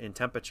direction in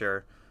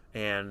temperature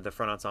and the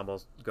front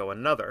ensembles go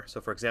another. So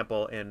for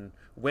example, in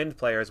wind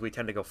players, we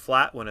tend to go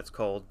flat when it's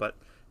cold, but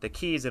the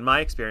keys, in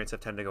my experience, have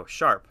tended to go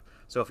sharp.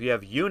 So if you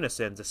have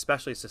unisons,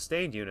 especially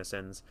sustained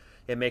unisons,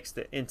 it makes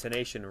the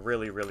intonation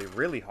really, really,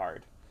 really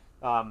hard.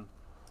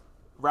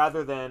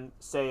 Rather than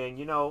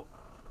saying,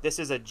 this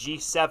is a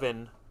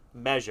G7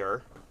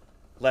 measure,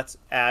 let's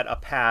add a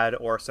pad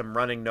or some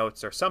running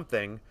notes or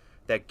something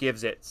that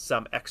gives it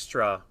some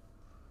extra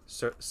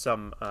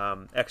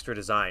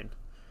design.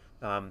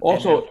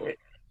 It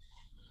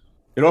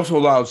also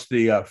allows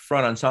the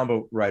front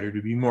ensemble writer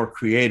to be more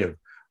creative,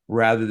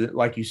 rather than,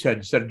 like you said,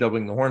 instead of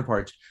doubling the horn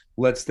parts,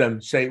 lets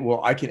them say,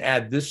 well, I can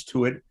add this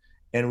to it,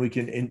 and we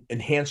can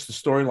enhance the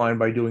storyline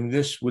by doing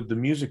this with the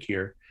music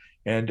here.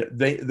 And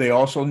they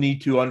also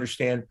need to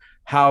understand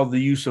how the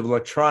use of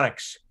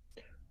electronics,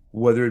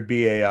 whether it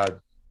be a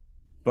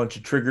bunch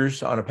of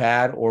triggers on a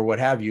pad or what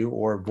have you,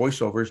 or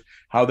voiceovers,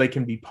 how they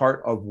can be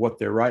part of what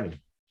they're writing.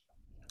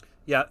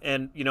 Yeah,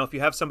 and if you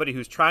have somebody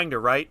who's trying to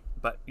write,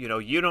 but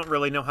you don't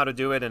really know how to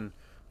do it, and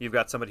you've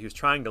got somebody who's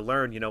trying to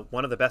learn,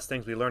 one of the best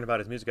things we learn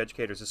about as music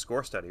educators is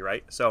score study,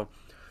 right? So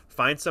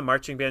find some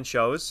marching band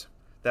shows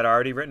that are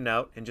already written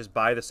out and just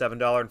buy the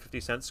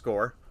 $7.50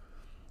 score,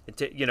 and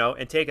take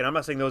it. I'm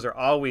not saying those are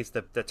always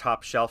the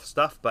top shelf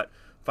stuff, but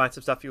find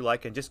some stuff you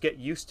like and just get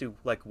used to,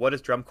 like, what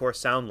does drum corps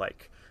sound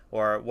like,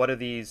 or what do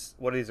these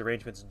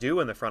arrangements do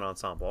in the front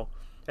ensemble,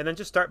 and then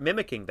just start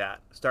mimicking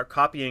that, start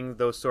copying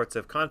those sorts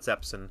of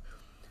concepts. And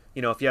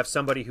if you have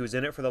somebody who's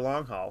in it for the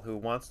long haul, who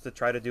wants to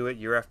try to do it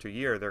year after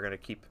year, they're going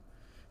to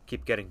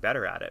keep getting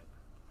better at it.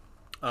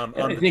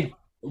 I think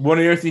one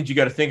of the other things you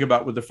got to think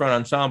about with the front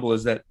ensemble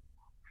is that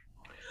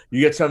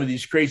you get some of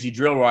these crazy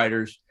drill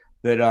writers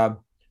that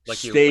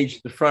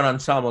stage the front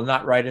ensemble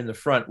not right in the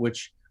front,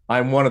 which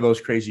I'm one of those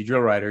crazy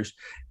drill writers.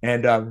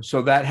 And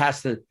so that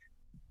has to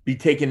be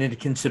taken into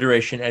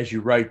consideration as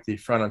you write the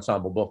front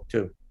ensemble book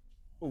too.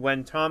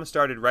 When Tom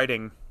started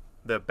writing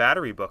the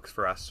battery books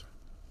for us,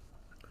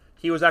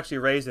 he was actually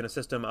raised in a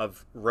system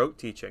of rote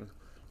teaching,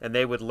 and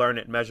they would learn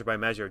it measure by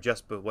measure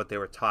just by what they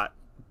were taught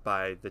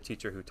by the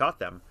teacher who taught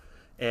them.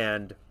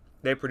 And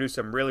they produced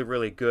some really,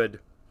 really good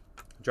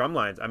drum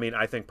lines. I mean,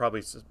 I think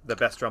probably the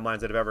best drum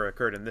lines that have ever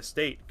occurred in this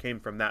state came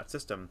from that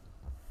system.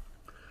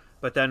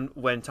 But then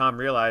when Tom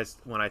realized,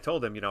 when I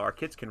told him, our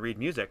kids can read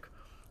music,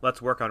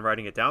 let's work on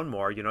writing it down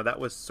more, that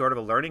was sort of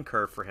a learning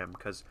curve for him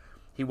because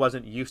he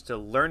wasn't used to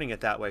learning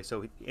it that way.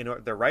 So in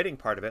the writing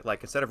part of it,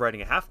 like instead of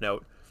writing a half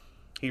note,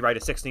 he'd write a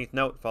 16th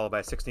note followed by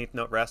a 16th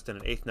note rest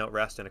and an 8th note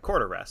rest and a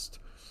quarter rest.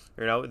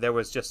 There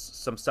was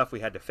just some stuff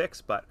we had to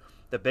fix, but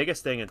the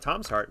biggest thing in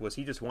Tom's heart was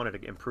he just wanted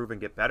to improve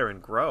and get better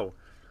and grow.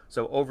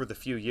 So over the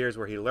few years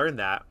where he learned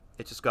that,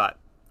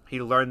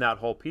 he learned that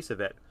whole piece of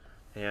it.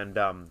 And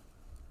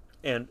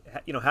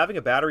having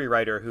a battery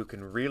writer who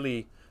can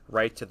really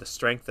write to the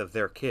strength of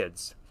their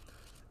kids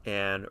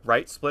and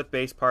write split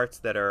bass parts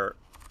that are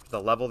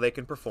the level they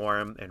can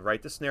perform and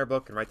write the snare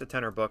book and write the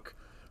tenor book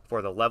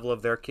for the level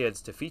of their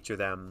kids to feature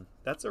them,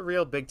 that's a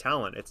real big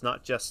talent. It's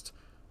not just,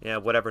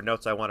 whatever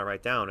notes I want to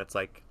write down. It's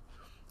like,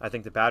 I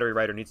think the battery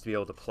writer needs to be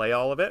able to play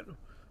all of it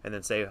and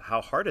then say,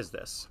 how hard is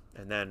this?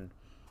 And then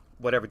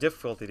whatever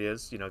difficulty it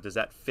is, does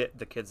that fit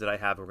the kids that I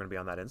have who are going to be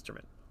on that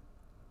instrument?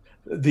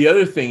 The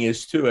other thing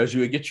is too, as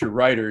you get your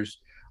writers,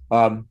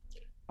 I'm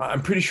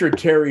pretty sure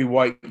Terry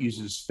White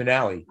uses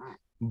Finale,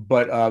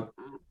 but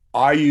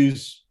I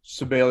use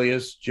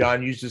Sibelius,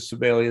 John uses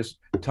Sibelius,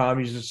 Tom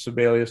uses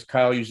Sibelius,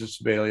 Kyle uses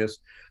Sibelius.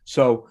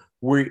 So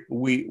we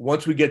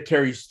once we get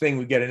Terry's thing,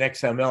 we get an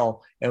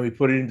XML and we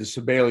put it into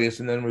Sibelius,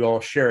 and then we all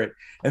share it.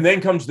 And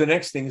then comes the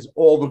next thing, is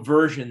all the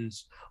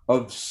versions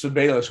of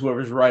Sibelius,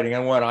 whoever's writing.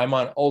 I'm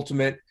on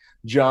Ultimate,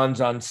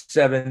 John's on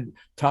 7,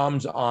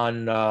 Tom's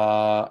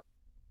on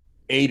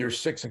 8 or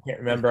 6, I can't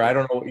remember. I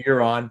don't know what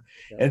you're on.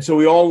 And so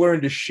we all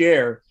learn to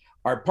share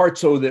our parts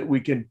so that we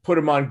can put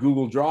them on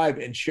Google Drive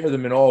and share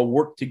them and all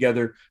work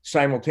together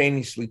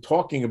simultaneously,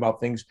 talking about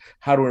things,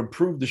 how to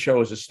improve the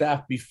show as a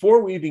staff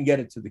before we even get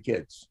it to the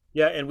kids.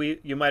 Yeah, and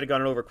you might have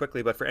gone over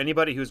quickly, but for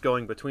anybody who's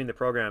going between the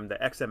program, the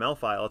XML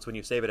file, it's when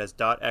you save it as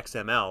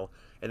 .xml,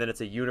 and then it's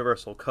a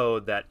universal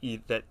code that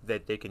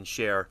they can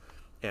share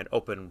and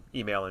open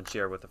email and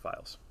share with the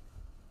files.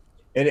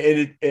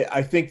 And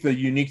I think the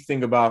unique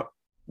thing about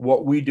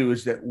what we do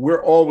is that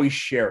we're always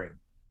sharing.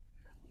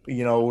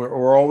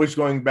 We're always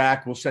going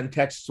back. We'll send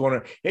texts to one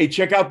another. Hey,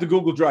 check out the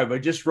Google Drive. I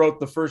just wrote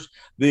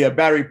the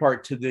battery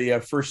part to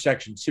the first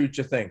section. See what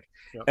you think.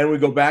 Yep. And we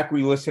go back,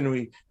 we listen,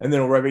 and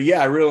then we'll write,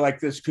 yeah, I really like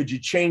this. Could you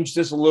change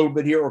this a little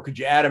bit here? Or could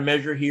you add a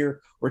measure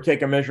here or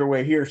take a measure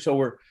away here? So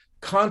we're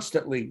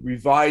constantly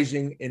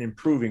revising and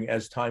improving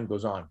as time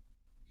goes on.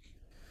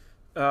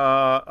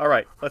 All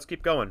right, let's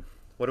keep going.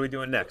 What are we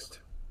doing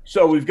next?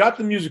 So we've got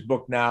the music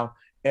book now,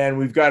 and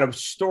we've got a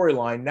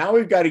storyline. Now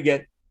we've got to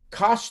get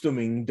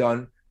costuming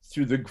done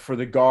for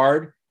the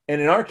guard, and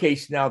in our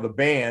case now the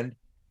band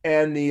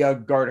and the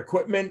guard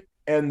equipment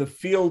and the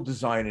field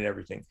design and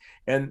everything.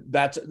 And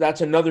that's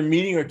another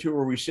meeting or two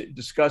where we sit and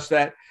discuss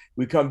that.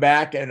 We come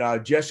back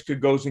and Jessica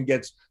goes and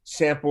gets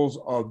samples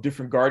of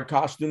different guard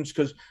costumes,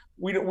 because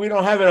we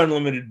don't have an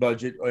unlimited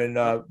budget,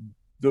 and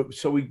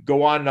so we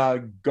go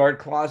on Guard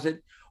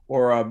Closet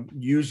or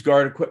use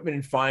guard equipment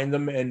and find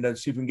them and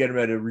see if we can get them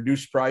at a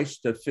reduced price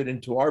to fit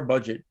into our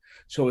budget.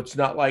 So it's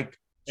not like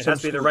it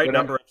has to be the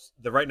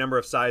right number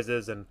of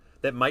sizes, and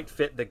that might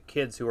fit the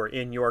kids who are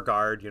in your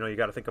guard. You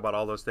got to think about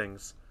all those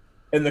things.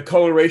 And the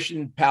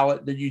coloration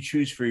palette that you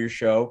choose for your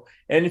show.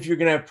 And if you're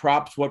going to have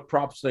props, what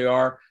props they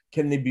are.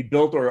 Can they be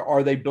built, or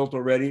are they built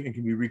already and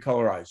can be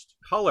recolorized?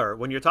 Color.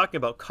 When you're talking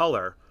about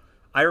color,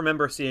 I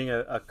remember seeing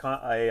a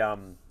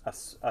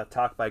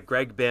talk by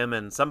Greg Bim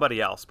and somebody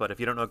else. But if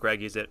you don't know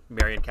Greg, he's at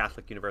Marian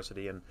Catholic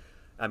University. And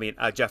I mean,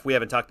 Jeff, we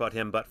haven't talked about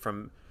him, but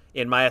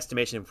in my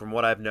estimation, from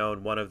what I've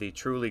known, one of the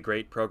truly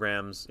great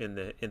programs in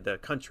the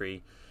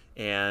country.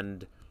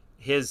 And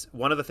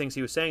one of the things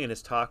he was saying in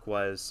his talk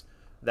was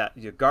that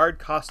your guard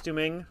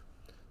costuming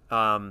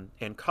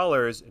and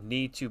colors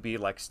need to be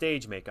like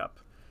stage makeup,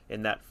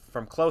 in that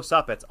from close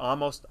up it's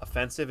almost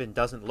offensive and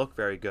doesn't look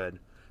very good,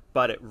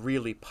 but it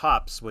really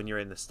pops when you're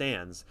in the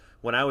stands.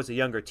 When I was a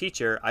younger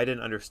teacher, I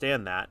didn't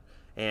understand that,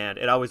 and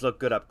it always looked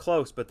good up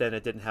close, but then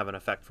it didn't have an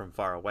effect from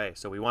far away.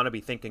 So we want to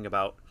be thinking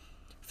about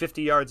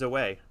 50 yards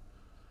away.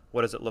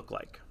 What does it look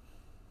like?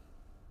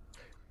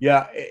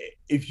 Yeah,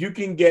 if you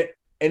can get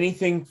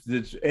anything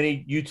that's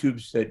any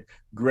YouTubes that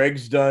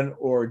Greg's done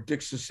or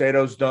Dick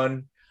Ciceto's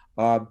done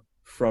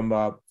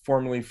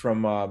formerly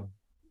from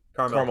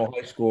Carmel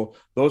High School,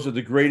 those are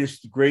the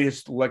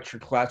greatest lecture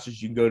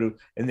classes you can go to,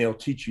 and they'll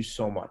teach you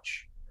so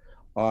much.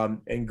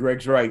 And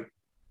Greg's right.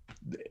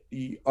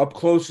 Up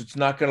close, it's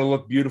not going to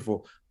look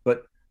beautiful,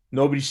 but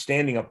nobody's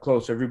standing up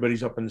close.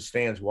 Everybody's up in the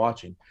stands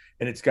watching,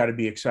 and it's got to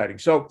be exciting.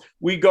 So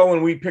we go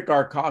and we pick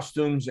our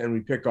costumes, and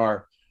we pick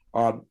our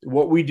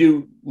what we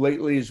do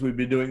lately is we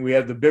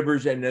have the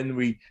bibbers, and then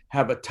we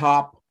have a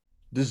top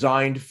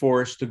designed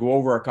for us to go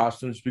over our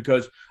costumes,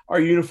 because our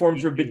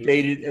uniforms are a bit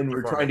dated, and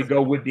we're trying to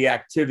go with the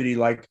activity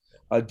like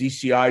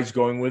DCI is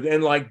going with,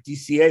 and like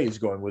DCA is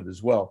going with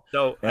as well.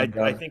 So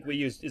I think we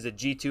use, is it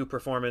G2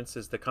 Performance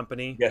is the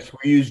company? Yes,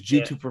 we use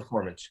G2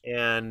 Performance.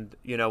 And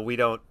we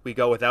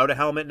go without a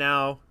helmet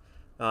now.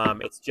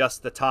 It's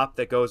just the top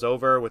that goes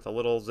over with a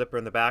little zipper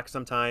in the back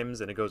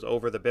sometimes, and it goes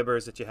over the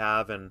bibbers that you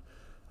have, and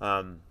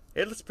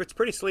it's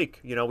pretty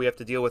sleek. We have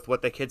to deal with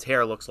what the kid's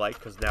hair looks like,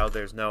 because now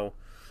there's no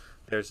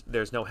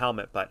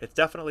helmet, but it's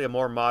definitely a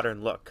more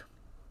modern look.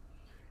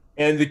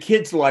 And the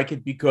kids like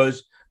it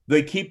because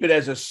they keep it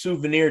as a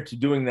souvenir to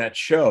doing that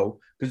show,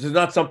 because it's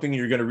not something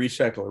you're going to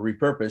recycle or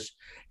repurpose.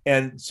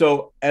 And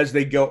so as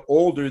they go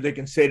older, they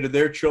can say to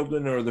their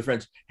children or their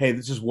friends, hey,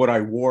 this is what I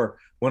wore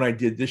when I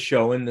did this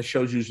show, and the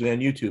show's usually on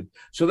YouTube.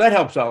 So that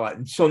helps out a lot.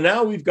 And so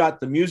now we've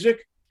got the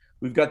music,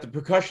 we've got the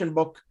percussion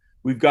book,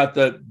 we've got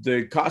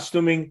the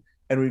costuming,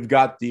 and we've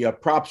got the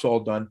props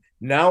all done.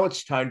 Now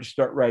it's time to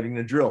start writing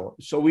the drill.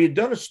 So we had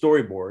done a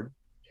storyboard.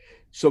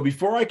 So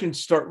before I can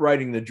start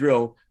writing the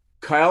drill,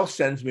 Kyle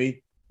sends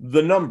me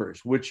the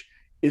numbers, which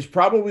is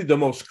probably the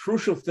most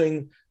crucial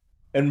thing,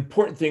 an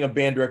important thing a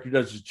band director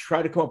does, is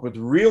try to come up with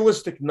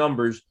realistic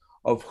numbers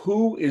of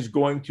who is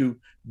going to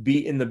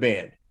be in the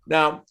band.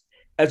 Now,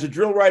 as a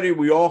drill writer,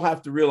 we all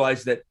have to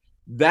realize that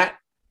that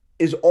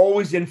is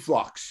always in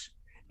flux,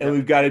 and Yep.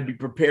 we've got to be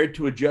prepared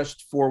to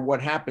adjust for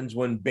what happens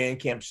when band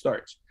camp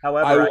starts.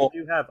 However,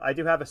 I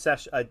do have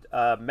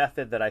a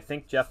method that I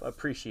think Jeff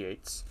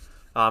appreciates,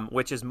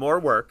 which is more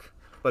work.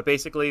 But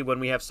basically, when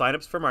we have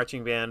signups for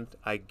marching band,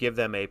 I give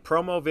them a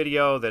promo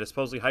video that is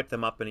supposedly hype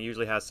them up, and it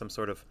usually has some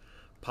sort of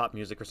pop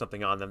music or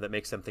something on them that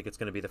makes them think it's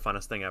going to be the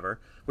funnest thing ever,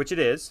 which it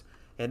is.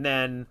 And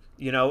then,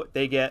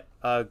 they get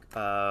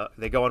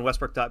they go on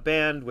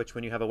Westbrook.band, which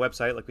when you have a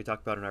website like we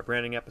talked about in our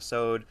branding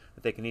episode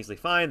that they can easily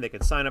find, they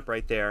can sign up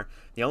right there.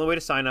 The only way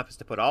to sign up is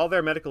to put all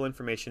their medical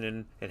information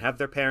in and have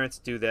their parents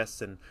do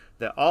this and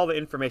all the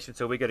information.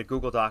 So we get a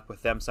Google Doc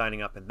with them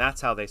signing up, and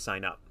that's how they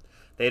sign up.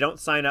 They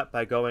don't sign up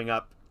by going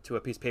up to a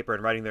piece of paper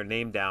and writing their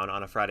name down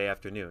on a Friday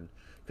afternoon,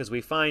 because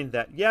we find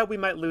that, yeah, we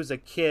might lose a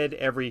kid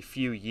every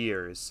few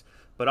years.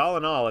 But all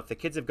in all, if the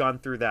kids have gone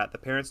through that, the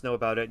parents know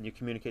about it, and you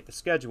communicate the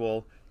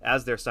schedule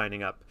as they're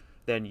signing up,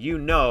 then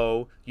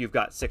you've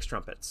got 6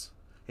 trumpets,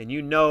 and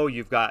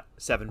you've got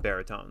 7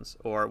 baritones,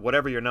 or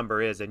whatever your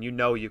number is, and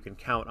you can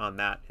count on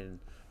that and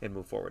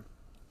move forward.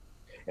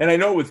 And I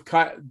know with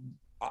Kyle,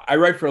 I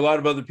write for a lot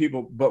of other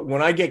people, but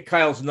when I get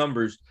Kyle's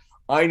numbers,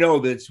 I know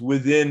that it's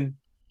within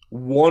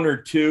 1 or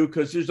 2,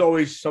 because there's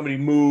always somebody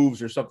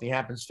moves or something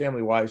happens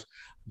family-wise,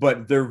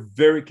 but they're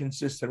very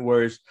consistent.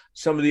 Whereas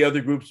some of the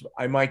other groups,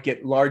 I might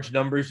get large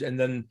numbers, and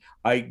then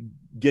I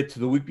get to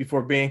the week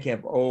before band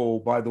camp. Oh,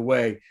 by the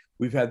way,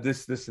 we've had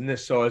this, and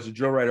this. So as a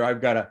drill writer,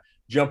 I've got to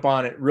jump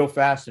on it real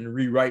fast and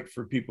rewrite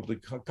for people to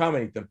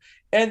accommodate them.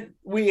 And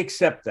we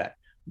accept that.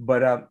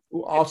 But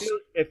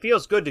it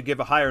feels good to give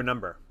a higher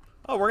number.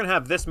 Oh, we're going to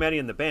have this many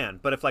in the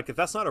band. But if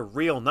that's not a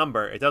real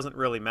number, it doesn't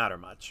really matter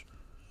much.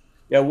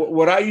 Yeah,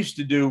 what I used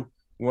to do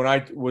when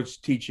I was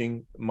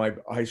teaching my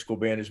high school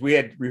band is we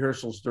had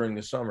rehearsals during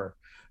the summer.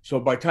 So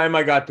by the time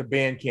I got to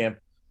band camp,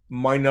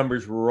 my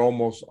numbers were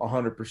almost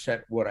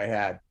 100% what I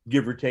had,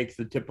 give or take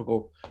the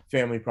typical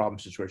family problem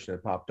situation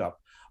that popped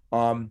up.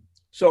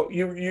 So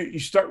you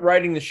start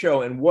writing the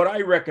show. And what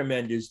I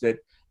recommend is that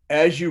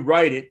as you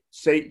write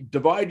it,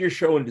 divide your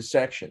show into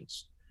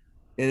sections.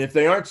 And if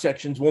they aren't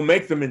sections, we'll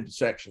make them into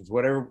sections,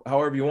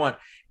 however you want.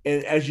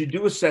 And as you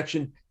do a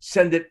section,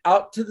 send it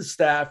out to the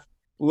staff,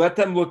 let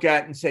them look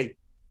at it and say,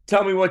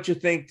 tell me what you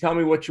think. Tell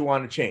me what you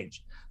want to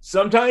change.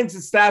 Sometimes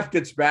the staff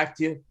gets back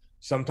to you.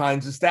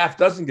 Sometimes the staff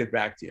doesn't get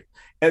back to you.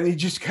 And you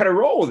just got to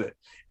roll with it.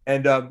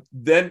 And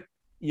then,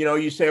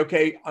 you say,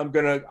 okay, I'm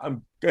going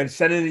to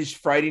send in these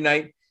Friday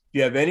night. If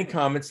you have any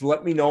comments,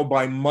 let me know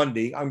by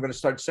Monday. I'm going to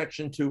start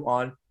section 2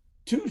 on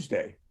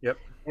Tuesday. Yep.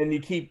 And you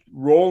keep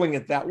rolling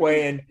it that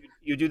way. And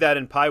you do that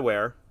in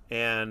Pieware.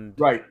 And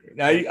right.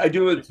 Now I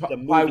do it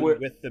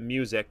with the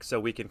music so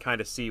we can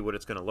kind of see what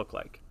it's going to look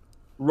like.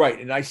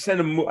 Right. And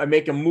I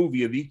make a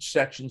movie of each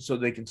section so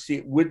they can see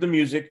it with the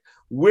music,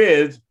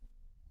 with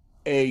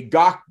a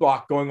Gok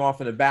block going off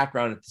in the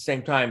background at the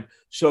same time,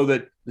 so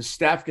that the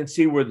staff can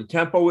see where the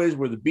tempo is,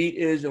 where the beat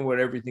is, and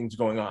what everything's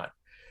going on.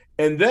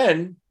 And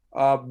then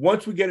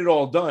once we get it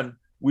all done,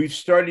 we've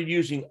started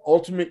using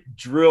Ultimate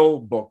Drill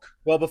Book.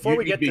 Well, before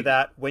we get to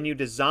that, when you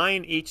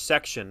design each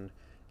section,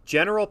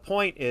 general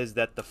point is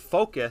that the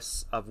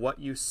focus of what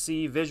you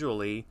see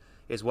visually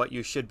is what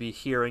you should be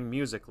hearing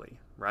musically,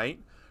 right?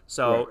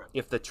 So right.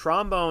 If the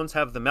trombones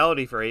have the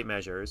melody for 8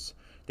 measures,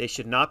 they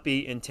should not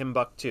be in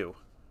Timbuktu.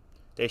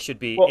 They should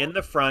be in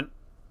the front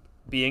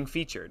being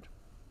featured.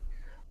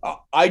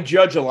 I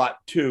judge a lot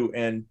too.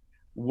 And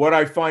what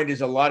I find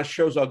is a lot of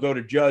shows I'll go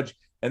to judge,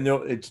 and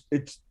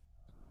it's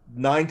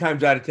 9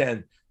 times out of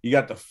 10, you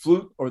got the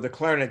flute or the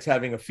clarinets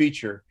having a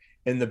feature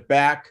in the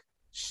back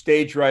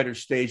stage right or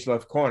stage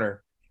left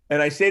corner.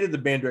 And I say to the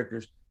band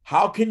directors,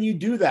 how can you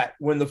do that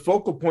when the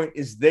focal point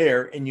is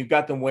there and you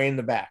got them way in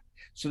the back?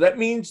 So that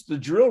means the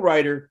drill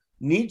writer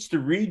needs to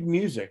read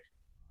music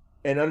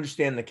and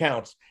understand the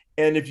counts.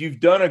 And if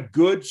you've done a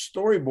good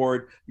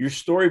storyboard, your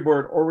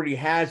storyboard already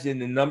has in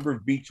the number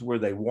of beats where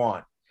they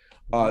want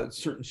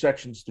certain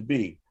sections to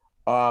be.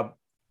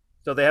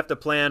 So they have to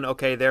plan,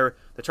 okay, the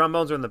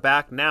trombones are in the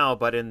back now,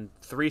 but in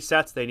 3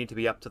 sets, they need to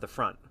be up to the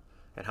front.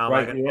 And how am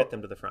I going to get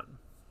them to the front?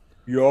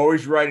 You're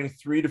always writing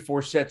 3 to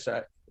 4 sets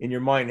in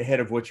your mind ahead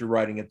of what you're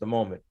writing at the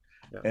moment.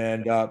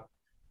 Yeah.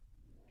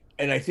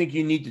 And I think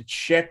you need to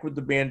check with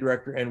the band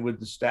director and with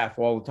the staff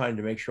all the time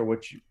to make sure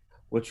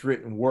what's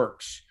written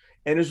works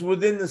and is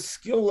within the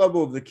skill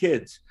level of the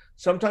kids.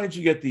 Sometimes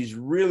you get these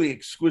really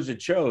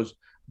exquisite shows,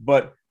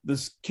 but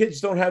the kids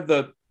don't have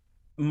the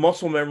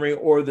muscle memory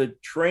or the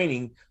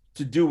training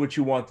to do what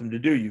you want them to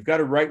do. You've got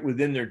to write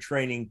within their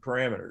training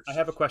parameters. I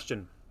have a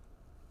question.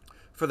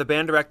 For the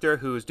band director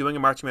who's doing a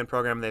marching band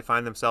program, they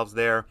find themselves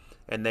there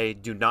and they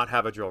do not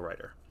have a drill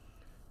writer.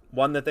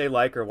 One that they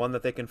like or one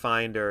that they can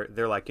find, or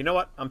they're like, you know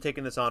what, I'm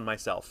taking this on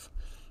myself.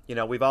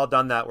 we've all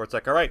done that where it's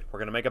like, all right, we're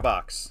going to make a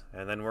box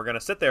and then we're going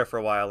to sit there for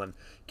a while. And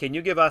can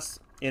you give us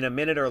in a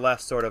minute or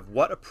less sort of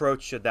what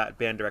approach should that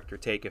band director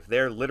take if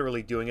they're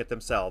literally doing it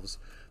themselves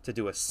to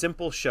do a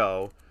simple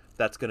show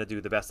that's going to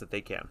do the best that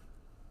they can?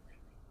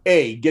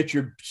 A, get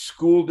your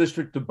school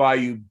district to buy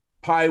you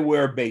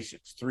Pieware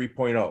Basics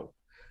 3.0.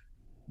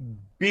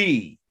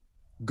 B,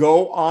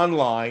 go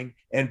online,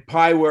 and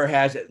Pieware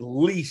has at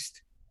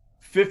least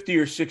 50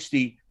 or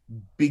 60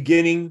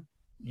 beginning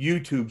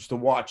YouTubes to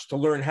watch to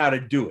learn how to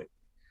do it.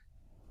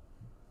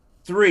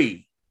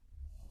 3,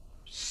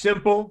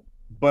 simple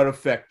but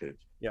effective.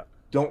 Yeah.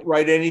 Don't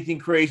write anything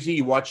crazy.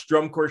 You watch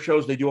drum corps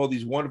shows, they do all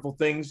these wonderful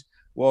things.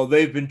 Well,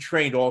 they've been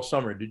trained all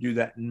summer to do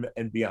that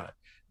and beyond.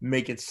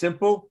 Make it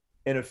simple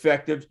and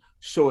effective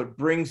so it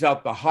brings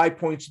out the high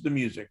points of the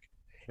music.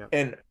 Yeah.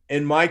 And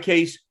in my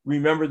case,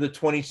 remember the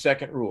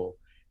 20-second rule.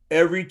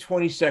 Every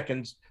 20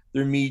 seconds,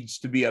 there needs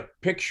to be a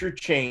picture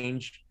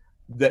change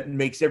that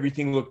makes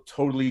everything look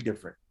totally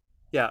different.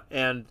 Yeah,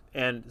 and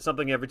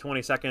something every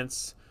 20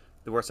 seconds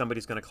where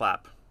somebody's going to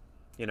clap.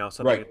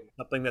 Something right.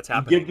 Something that's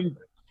happening.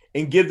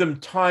 Give them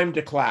time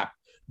to clap.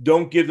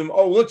 Don't give them,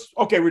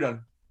 okay, we're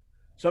done.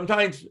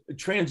 Sometimes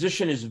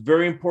transition is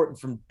very important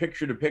from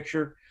picture to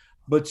picture,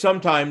 but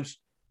sometimes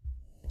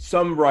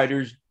some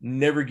writers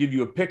never give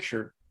you a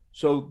picture.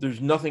 So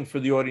there's nothing for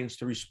the audience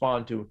to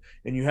respond to.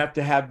 And you have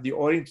to have the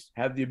audience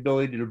have the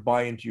ability to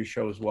buy into your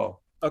show as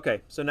well.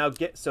 Okay,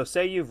 so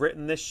say you've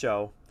written this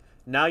show.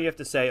 Now you have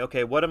to say,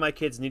 okay, what do my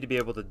kids need to be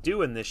able to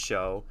do in this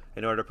show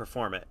in order to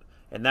perform it?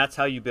 And that's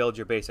how you build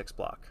your basics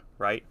block,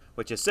 right?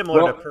 Which is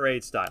similar to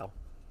parade style.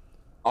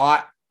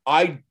 I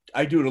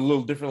do it a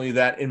little differently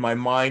that in my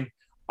mind.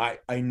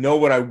 I know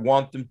what I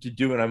want them to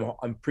do, and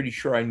I'm pretty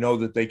sure I know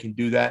that they can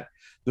do that.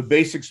 The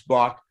basics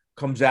block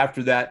comes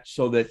after that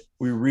so that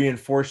we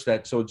reinforce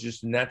that. So it's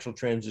just a natural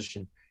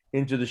transition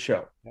into the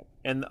show.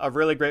 And a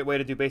really great way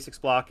to do basics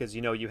block is,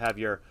 you have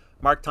your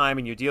mark time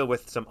and you deal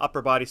with some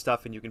upper body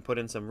stuff, and you can put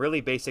in some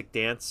really basic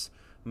dance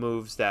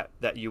moves that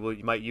you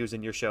might use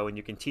in your show, and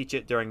you can teach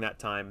it during that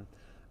time.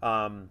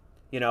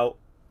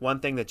 One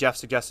thing that Jeff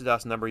suggested to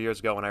us a number of years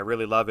ago, and I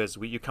really love, is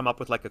you come up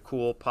with like a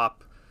cool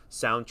pop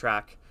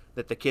soundtrack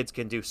that the kids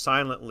can do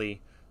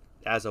silently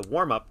as a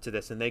warm-up to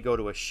this, and they go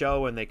to a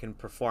show and they can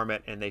perform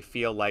it and they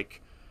feel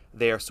like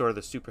they are sort of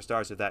the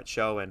superstars of that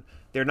show, and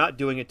they're not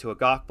doing it to a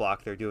goth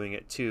block, they're doing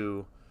it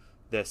to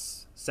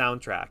this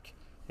soundtrack.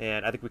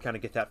 And I think we kind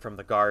of get that from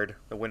the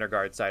Winter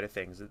Guard side of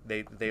things.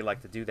 They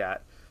like to do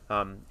that.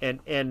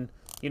 And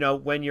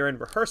when you're in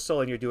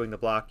rehearsal and you're doing the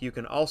block, you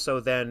can also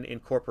then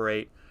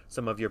incorporate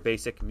some of your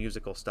basic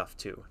musical stuff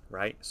too,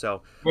 right?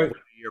 So whether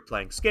you're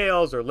playing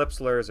scales or lip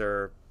slurs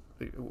or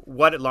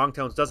what long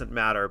tones doesn't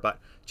matter, but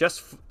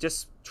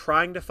just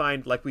trying to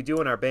find, like we do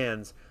in our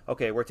bands,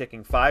 okay, we're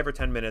taking 5 or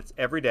 10 minutes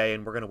every day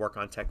and we're going to work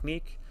on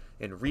technique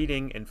and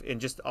reading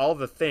and just all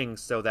the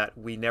things so that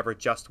we never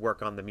just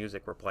work on the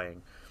music we're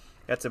playing.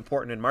 That's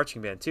important in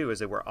marching band too, is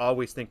that we're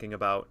always thinking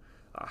about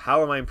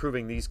how am I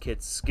improving these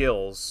kids'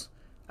 skills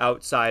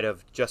outside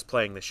of just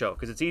playing the show,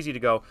 because it's easy to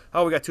go,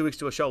 we got 2 weeks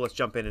to a show, let's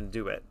jump in and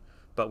do it.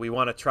 But we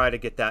want to try to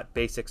get that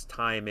basics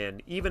time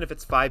in, even if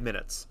it's 5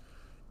 minutes,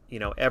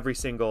 every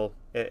single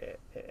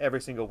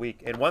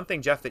week. And one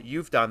thing, Jeff, that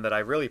you've done that I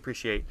really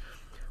appreciate,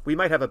 we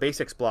might have a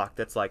basics block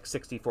that's like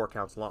 64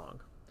 counts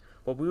long.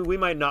 Well, we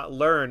might not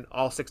learn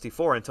all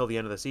 64 until the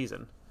end of the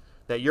season.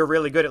 That you're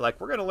really good at, like,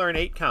 we're going to learn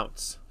 8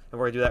 counts, and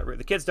we're going to do that.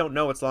 The kids don't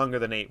know it's longer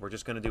than 8. We're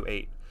just going to do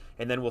 8.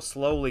 And then we'll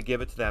slowly give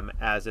it to them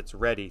as it's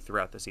ready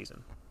throughout the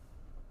season.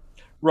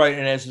 Right,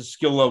 and as the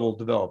skill level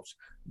develops.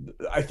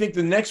 I think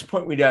the next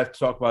point we'd have to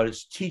talk about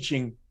is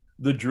teaching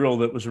the drill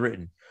that was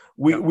written.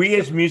 We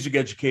as music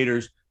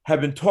educators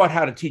have been taught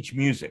how to teach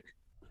music,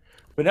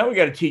 but now we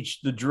got to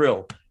teach the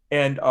drill.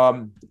 And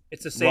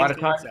it's the same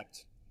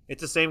concept.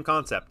 It's the same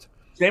concept.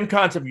 Same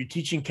concept. You're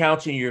teaching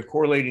counts and you're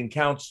correlating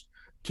counts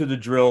to the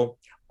drill.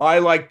 I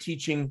like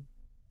teaching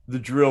the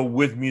drill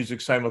with music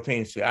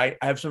simultaneously. I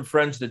have some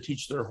friends that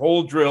teach their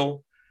whole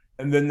drill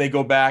and then they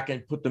go back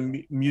and put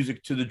the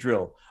music to the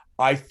drill.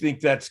 I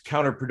think that's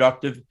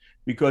counterproductive,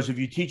 because if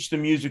you teach the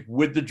music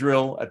with the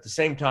drill at the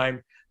same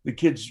time, the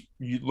kids,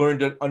 you learn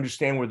to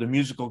understand where the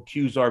musical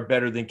cues are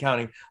better than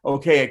counting.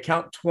 Okay, at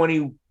count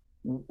 20,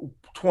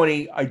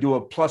 I do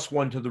a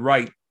 +1 to the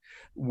right,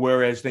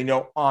 whereas they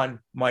know on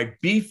my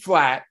B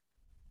flat,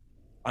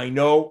 I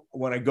know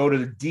when I go to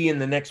the D in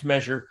the next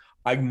measure,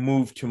 I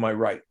move to my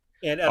right.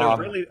 And at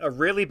a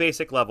really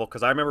basic level,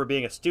 because I remember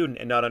being a student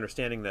and not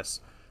understanding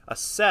this, a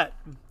set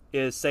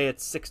is, say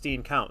it's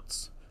 16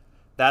 counts.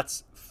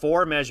 That's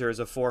 4 measures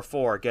of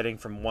 4/4 getting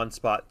from one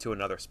spot to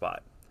another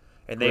spot.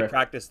 And they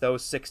practice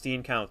those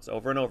 16 counts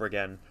over and over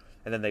again,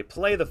 and then they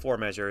play the 4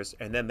 measures,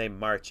 and then they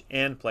march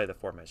and play the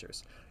 4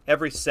 measures.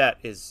 Every set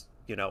is,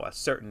 a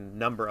certain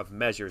number of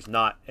measures,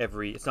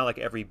 it's not like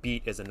every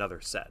beat is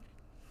another set.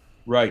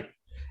 Right.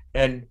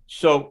 And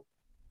so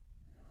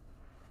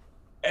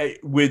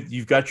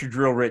you've got your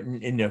drill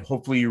written in,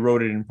 hopefully you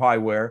wrote it in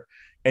Pieware,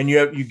 and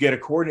you get a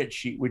coordinate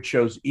sheet which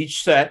shows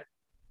each set,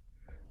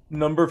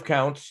 number of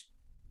counts,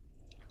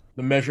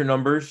 the measure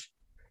numbers,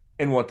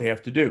 and what they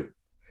have to do.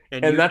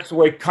 And And that's the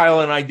way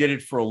Kyle and I did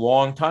it for a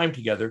long time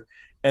together.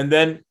 And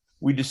then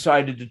we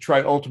decided to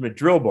try Ultimate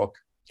Drill Book.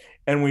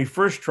 And when we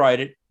first tried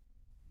it,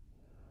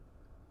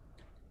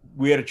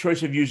 we had a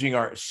choice of using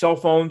our cell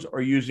phones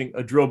or using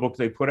a drill book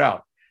they put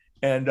out.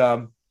 And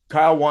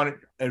Kyle wanted,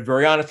 and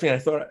very honestly, I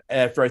thought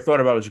after I thought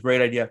about it, it was a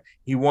great idea.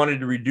 He wanted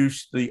to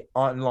reduce the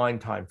online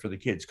time for the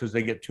kids because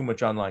they get too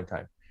much online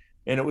time.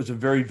 And it was a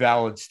very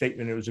valid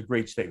statement. It was a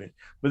great statement.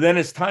 But then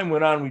as time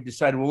went on, we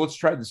decided, well, let's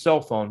try the cell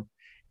phone.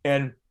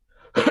 And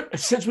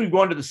since we've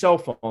gone to the cell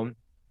phone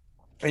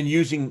and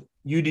using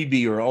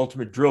UDB or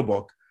Ultimate Drill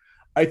Book,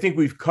 I think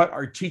we've cut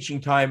our teaching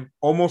time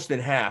almost in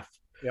half.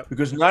 Yep.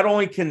 Because not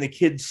only can the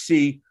kids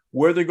see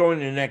where they're going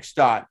to the next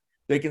dot,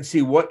 they can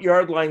see what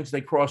yard lines they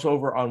cross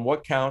over on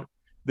what count.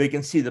 They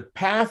can see the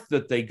path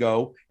that they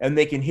go, and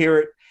they can hear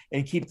it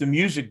and keep the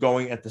music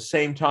going at the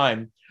same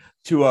time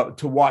to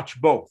watch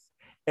both.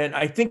 And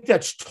I think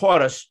that's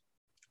taught us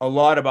a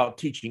lot about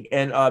teaching.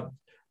 And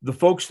the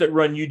folks that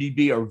run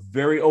UDB are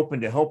very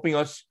open to helping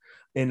us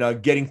in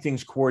getting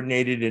things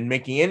coordinated and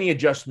making any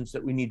adjustments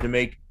that we need to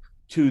make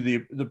to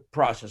the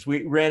process.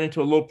 We ran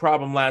into a little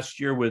problem last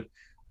year with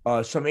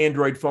some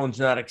Android phones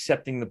not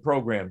accepting the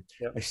program.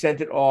 Yep. I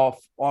sent it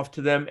off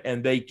to them,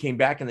 and they came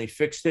back and they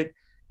fixed it,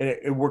 and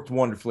it worked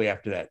wonderfully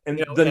after that.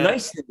 And the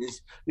nice thing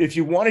is, if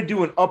you want to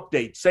do an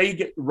update, say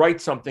you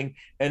write something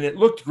and it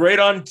looked great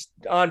on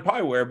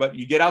Pieware, but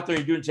you get out there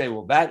and do it and say,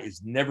 well, that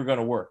is never going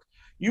to work.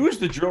 You as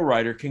the drill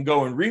writer can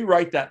go and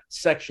rewrite that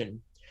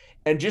section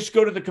and just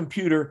go to the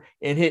computer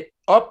and hit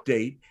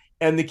update,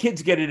 and the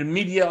kids get it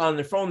immediately on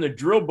their phone. The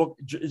drill book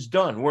is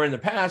done. Where in the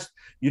past,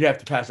 you'd have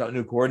to pass out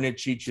new coordinate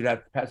sheets. You'd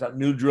have to pass out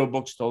new drill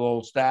books to the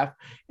whole staff.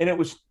 And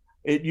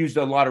it used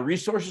a lot of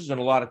resources and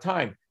a lot of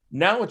time.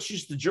 Now it's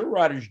just the drill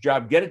writer's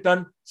job. Get it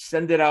done,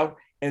 send it out,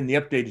 and the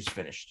update is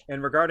finished.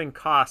 And regarding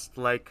cost,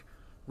 like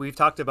we've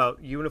talked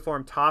about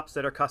uniform tops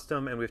that are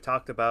custom, and we've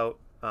talked about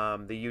the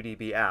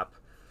UDB app.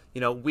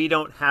 We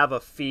don't have a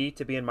fee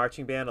to be in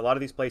marching band. A lot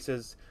of these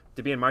places,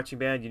 to be in marching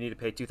band, you need to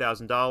pay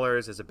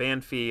 $2,000 as a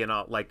band fee and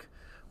all. Like,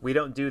 we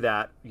don't do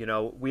that.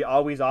 We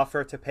always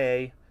offer to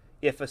pay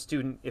if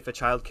a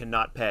child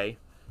cannot pay.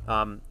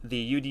 The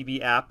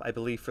UDB app, I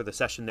believe, for the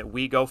session that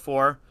we go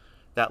for,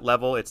 that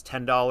level, it's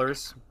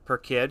 $10 per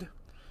kid,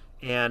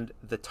 and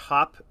the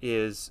top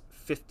is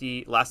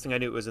 $50. Last thing I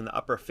knew, it was in the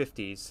upper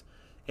 50s,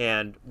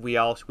 and we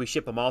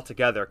ship them all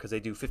together because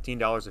they do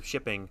 $15 of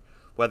shipping,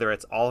 whether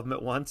it's all of them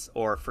at once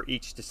or for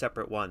each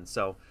separate one.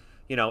 So,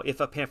 if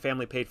a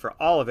family paid for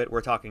all of it, we're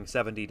talking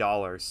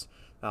 $70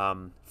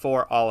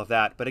 for all of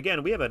that. But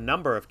again, we have a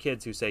number of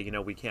kids who say,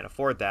 we can't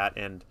afford that.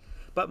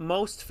 But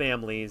most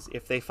families,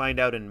 if they find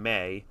out in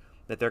May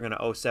that they're going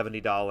to owe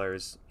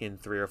 $70 in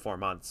 3 or 4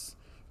 months,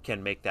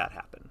 can make that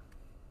happen.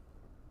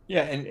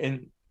 Yeah,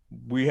 and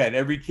we had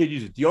every kid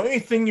use it. The only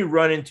thing you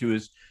run into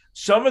is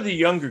some of the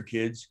younger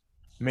kids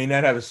may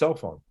not have a cell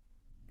phone.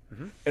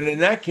 Mm-hmm. And in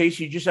that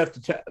case, you just have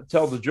to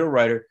tell the drill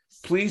writer,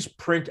 please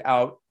print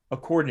out a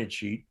coordinate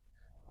sheet.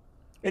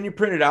 And you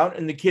print it out,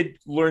 and the kid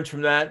learns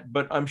from that.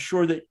 But I'm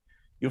sure that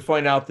you'll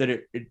find out that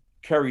it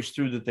carries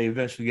through, that they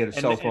eventually get a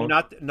cell phone.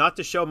 And not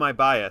to show my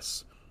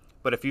bias,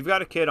 but if you've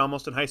got a kid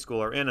almost in high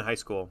school or in high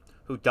school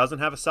who doesn't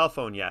have a cell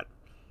phone yet,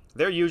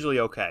 they're usually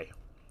okay.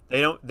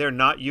 They're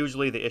not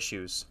usually the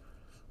issues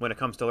when it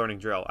comes to learning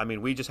drill. I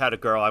mean, we just had a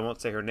girl, I won't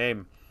say her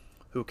name,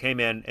 who came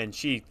in, and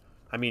she's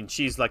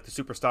like the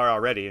superstar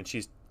already, and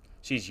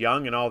she's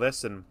young and all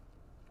this, and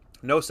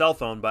no cell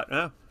phone, but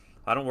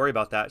I don't worry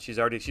about that. She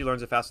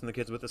learns it faster than the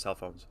kids with the cell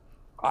phones.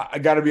 I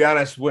got to be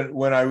honest,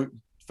 when I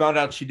found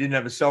out she didn't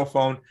have a cell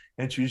phone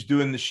and she was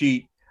doing the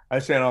sheet, I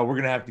said, we're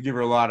going to have to give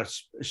her a lot of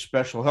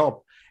special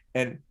help.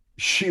 And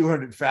she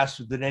learned it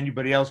faster than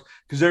anybody else,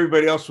 because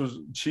everybody else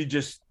she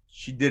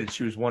did it.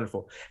 She was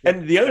wonderful. Yeah.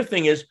 And the other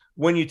thing is,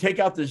 when you take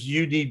out this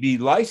UDB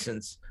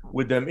license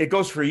with them, it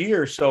goes for a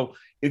year. So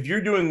if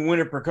you're doing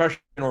winter percussion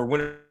or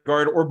winter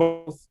guard or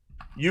both,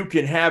 you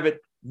can have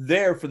it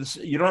there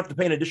you don't have to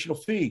pay an additional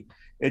fee.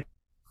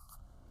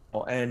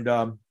 And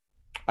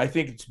I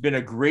think it's been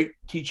a great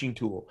teaching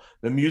tool.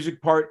 The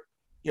music part,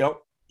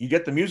 you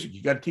get the music,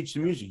 you got to teach the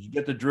music. You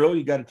get the drill,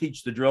 you got to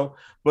teach the drill.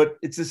 But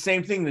it's the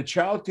same thing. The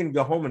child can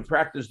go home and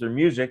practice their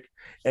music,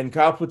 and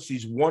Kyle puts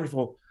these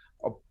wonderful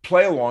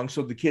play along,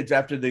 so the kids,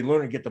 after they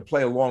learn it, get to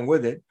play along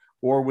with it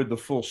or with the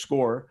full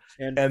score.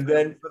 And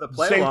then for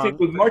the same thing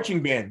with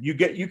marching band.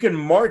 You can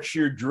march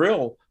your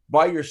drill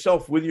by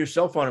yourself with your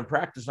cell phone and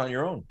practice on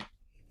your own.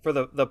 For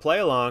the play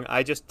along,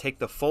 I just take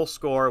the full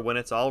score when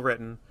it's all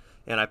written,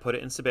 and I put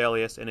it in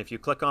Sibelius. And if you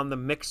click on the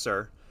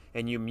mixer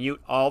and you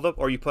mute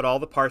or you put all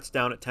the parts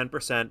down at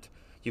 10%,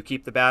 you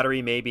keep the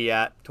battery maybe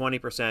at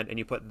 20%, and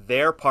you put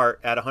their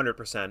part at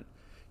 100%,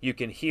 you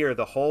can hear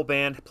the whole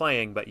band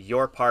playing, but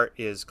your part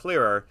is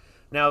clearer.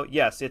 Now,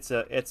 yes, it's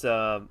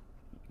a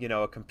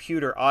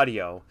computer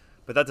audio,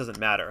 but that doesn't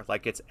matter.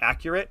 Like, it's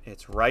accurate,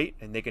 it's right,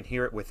 and they can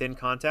hear it within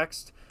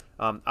context.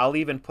 I'll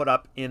even put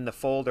up in the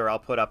folder,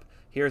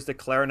 here's the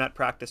clarinet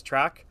practice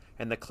track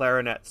and the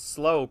clarinet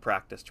slow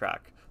practice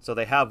track. So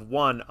they have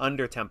one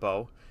under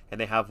tempo and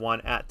they have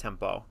one at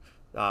tempo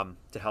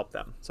to help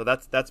them. So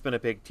that's been a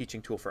big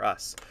teaching tool for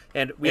us.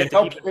 And we have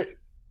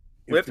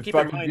to keep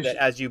in mind that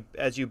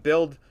as you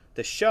build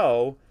the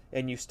show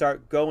and you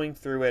start going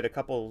through it a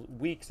couple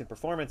weeks in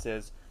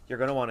performances, you're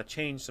going to want to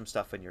change some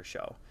stuff in your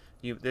show.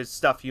 There's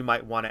stuff you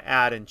might want to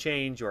add and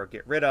change or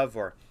get rid of,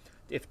 or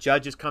if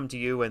judges come to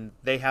you and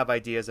they have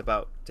ideas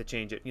about to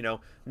change it,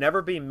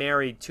 never be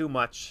married too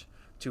much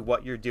to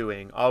what you're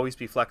doing. Always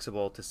be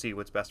flexible to see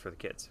what's best for the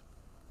kids.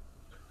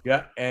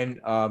 Yeah,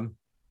 and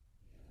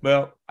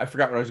well, I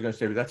forgot what I was going to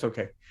say, but that's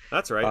okay.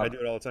 That's right. I do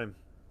it all the time.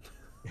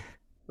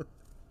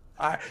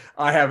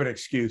 I have an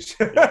excuse.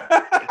 But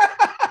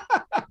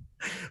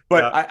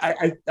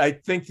yeah. I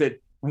think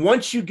that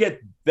once you get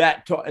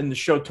that taught and the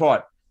show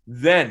taught,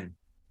 then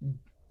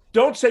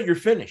don't say you're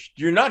finished.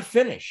 You're not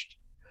finished.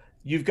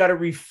 You've got to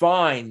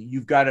refine.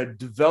 You've got to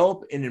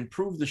develop and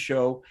improve the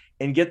show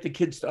and get the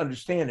kids to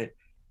understand it.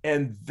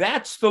 And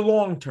that's the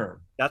long term.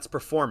 That's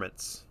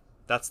performance.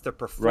 That's the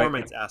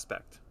performance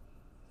aspect.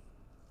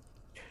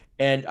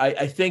 And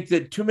I think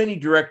that too many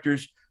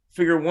directors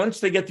figure once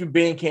they get through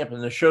band camp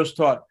and the show's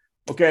taught,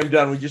 okay, I'm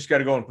done. We just got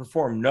to go and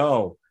perform.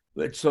 No,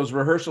 it's those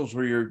rehearsals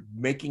where you're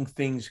making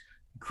things,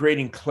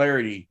 creating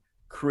clarity,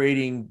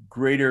 creating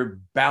greater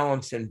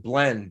balance and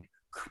blend,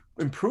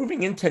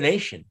 improving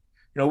intonation.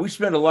 We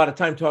spend a lot of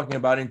time talking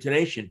about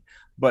intonation,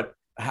 but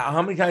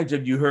how many times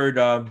have you heard,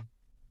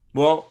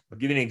 well, I'll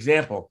give you an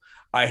example.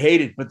 I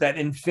hate it, but that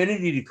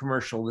Infinity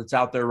commercial that's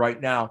out there right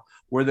now,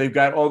 where they've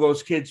got all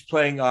those kids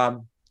playing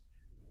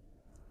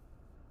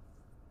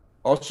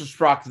also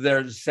Sprach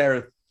there,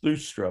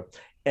 Zarathustra,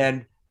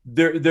 and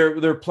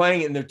they're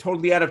playing and they're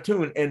totally out of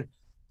tune. And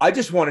I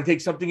just want to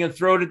take something and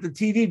throw it at the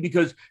TV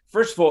because,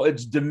 first of all,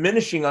 it's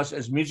diminishing us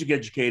as music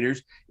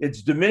educators.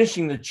 It's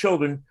diminishing the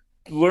children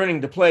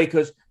learning to play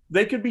because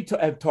they could be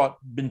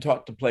been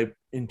taught to play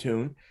in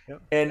tune.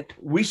 Yep. And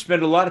we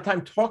spend a lot of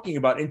time talking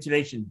about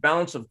intonation,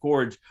 balance of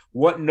chords,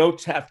 what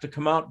notes have to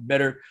come out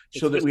better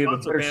so that we have a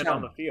better sound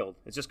on the field.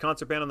 It's just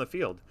concert band on the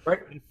field. Right.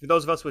 And for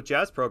those of us with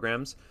jazz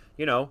programs,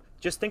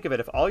 just think of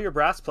it. If all your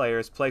brass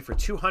players play for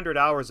 200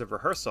 hours of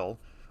rehearsal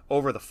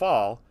over the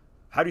fall,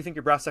 how do you think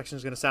your brass section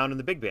is going to sound in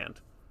the big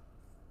band?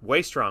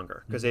 Way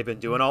stronger because they've been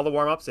doing all the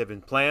warm-ups. They've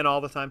been playing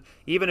all the time.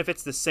 Even if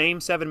it's the same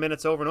 7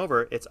 minutes over and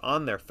over, it's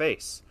on their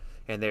face.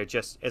 And they're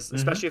just,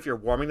 especially if you're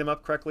warming them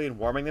up correctly and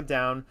warming them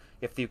down,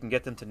 if you can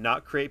get them to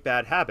not create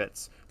bad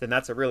habits, then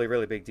that's a really,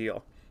 really big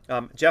deal.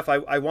 Jeff,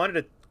 I wanted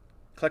to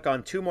click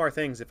on two more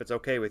things, if it's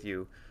okay with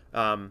you,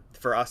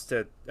 for us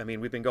to,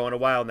 we've been going a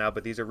while now,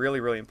 but these are really,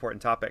 really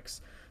important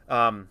topics.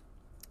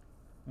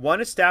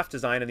 One is staff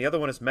design and the other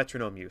one is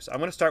metronome use. I'm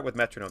going to start with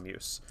metronome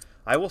use.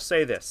 I will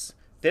say this.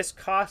 This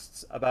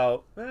costs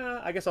about,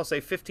 I guess I'll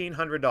say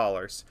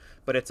 $1,500,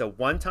 but it's a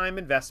one-time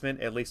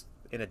investment, at least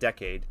in a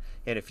decade.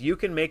 And if you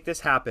can make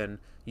this happen,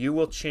 you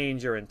will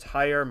change your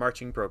entire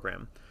marching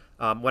program.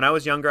 When I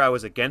was younger, I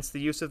was against the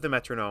use of the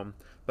metronome,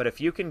 but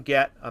if you can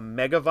get a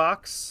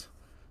Megavox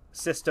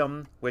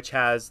system, which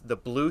has the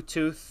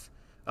Bluetooth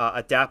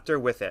adapter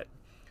with it,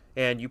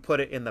 and you put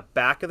it in the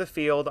back of the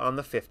field on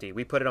the 50,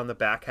 we put it on the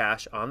back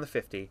hash on the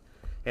 50,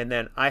 and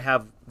then I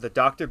have the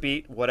Dr.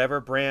 Beat,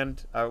 whatever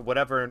brand,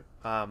 whatever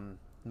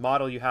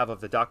model you have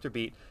of the Dr.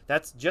 Beat,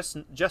 that's just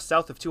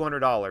south of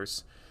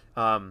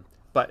 $200.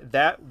 But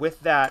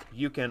with that,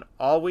 you can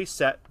always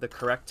set the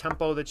correct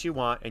tempo that you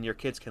want, and your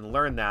kids can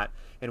learn that.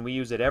 And we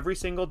use it every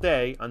single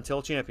day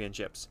until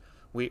championships.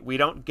 We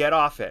don't get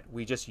off it.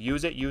 We just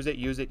use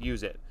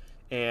it.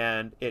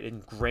 And it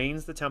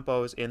ingrains the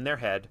tempos in their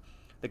head.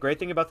 The great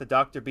thing about the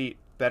Dr. Beat,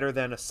 better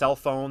than a cell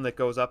phone that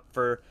goes up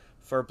for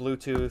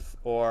Bluetooth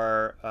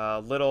or a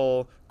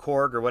little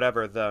Korg or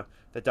whatever, the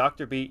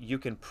Dr. Beat, you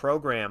can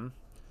program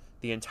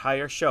the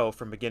entire show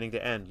from beginning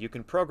to end. You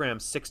can program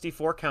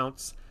 64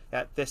 counts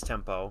at this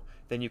tempo,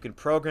 then you can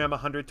program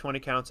 120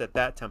 counts at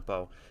that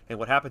tempo. And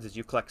what happens is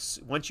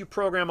once you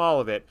program all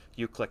of it,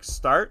 you click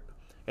start,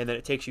 and then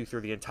it takes you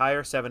through the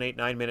entire 7, 8,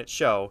 9 minute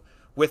show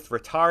with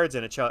retards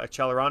and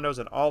accelerandos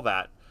and all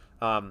that.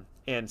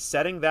 And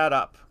setting that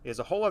up is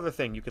a whole other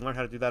thing. You can learn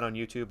how to do that on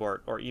YouTube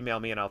or email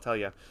me and I'll tell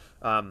you.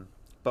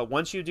 But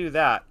once you do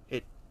that,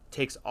 it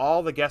takes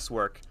all the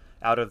guesswork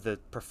out of the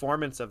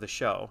performance of the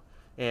show,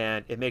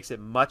 and it makes it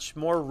much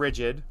more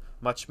rigid,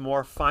 much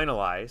more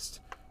finalized,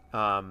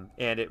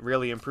 and it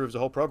really improves the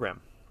whole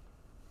program.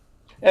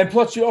 And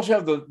plus, you also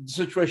have the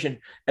situation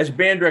as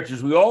band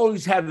directors, we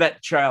always have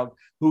that child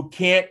who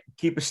can't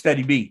keep a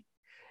steady beat,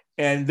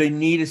 and they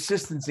need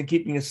assistance in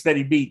keeping a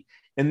steady beat.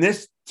 And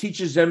this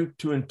teaches them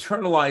to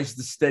internalize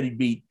the steady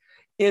beat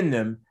in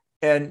them.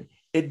 And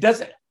it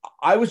doesn't,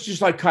 I was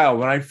just like Kyle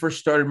when I first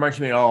started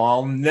marching band. Oh,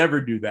 I'll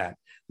never do that.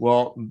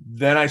 Well,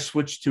 then I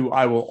switched to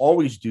I will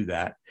always do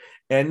that.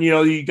 And,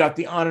 you got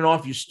the on and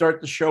off, you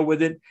start the show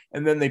with it,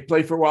 and then they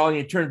play for a while and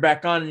you turn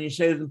back on and you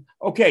say to them,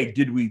 okay,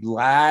 did we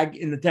lag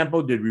in the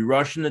tempo? Did we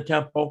rush in the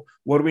tempo?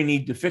 What do we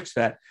need to fix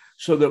that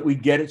so that we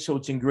get it so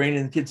it's ingrained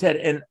in the kid's head?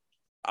 And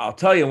I'll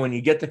tell you, when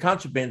you get the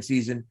concert band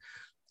season,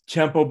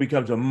 tempo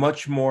becomes a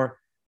much more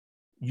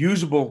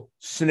usable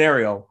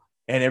scenario.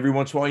 And every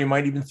once in a while, you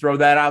might even throw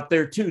that out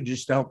there too,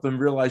 just to help them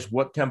realize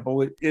what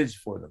tempo it is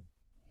for them.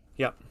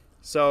 Yep.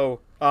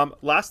 So,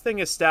 last thing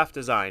is staff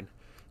design.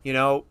 You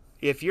know,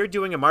 if you're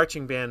doing a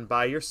marching band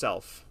by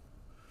yourself,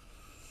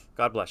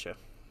 God bless you.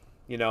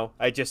 You know,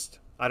 I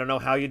don't know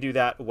how you do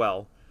that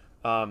well.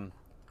 I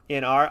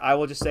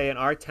will just say in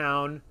our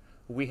town,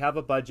 we have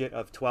a budget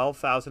of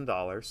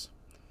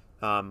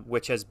 $12,000,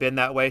 which has been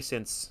that way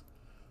since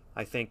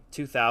I think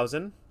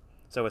 2000.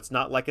 So it's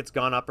not like it's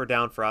gone up or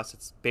down for us.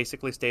 It's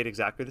basically stayed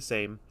exactly the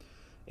same.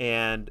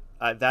 And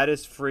that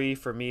is free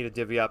for me to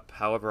divvy up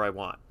however I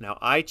want. Now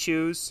I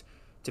choose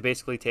to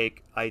basically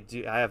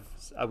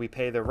we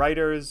pay the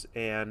writers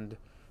and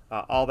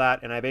all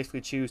that, and I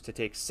basically choose to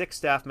take 6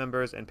 staff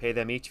members and pay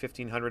them each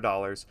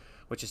 $1,500,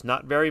 which is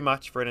not very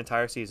much for an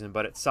entire season,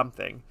 but it's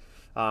something.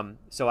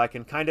 So I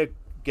can kind of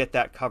get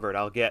that covered.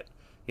 I'll get,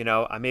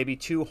 maybe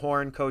 2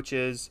 horn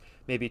coaches,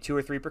 maybe 2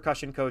 or 3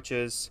 percussion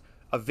coaches,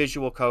 a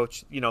visual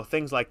coach,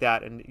 things like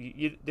that.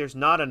 And there's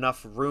not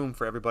enough room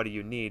for everybody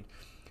you need.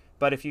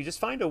 But if you just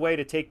find a way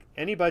to take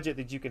any budget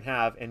that you can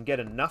have and get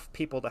enough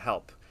people to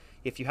help,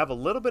 if you have a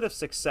little bit of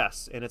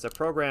success and it's a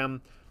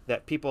program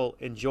that people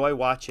enjoy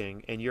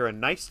watching and you're a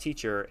nice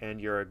teacher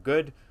and you're a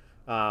good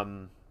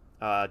band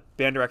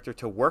director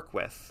to work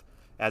with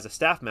as a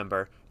staff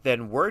member,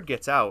 then word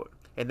gets out.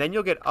 And then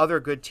you'll get other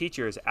good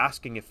teachers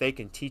asking if they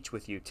can teach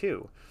with you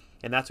too.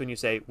 And that's when you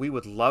say, we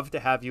would love to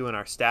have you in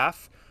our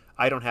staff.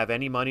 I don't have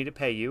any money to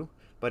pay you,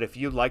 but if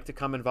you'd like to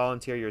come and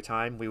volunteer your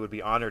time, we would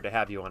be honored to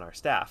have you on our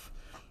staff.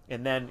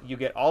 And then you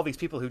get all these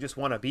people who just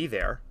want to be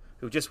there,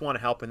 who just want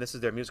to help, and this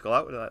is their musical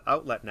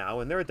outlet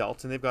now, and they're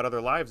adults and they've got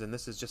other lives, and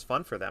this is just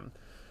fun for them.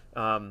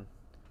 And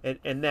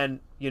then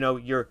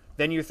you're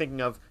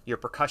thinking of your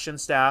percussion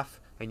staff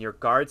and your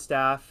guard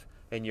staff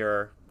and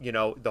your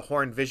the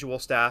horn visual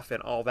staff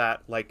and all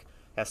that, like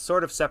as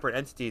sort of separate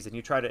entities, and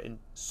you try to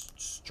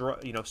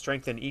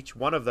strengthen each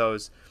one of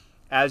those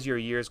as your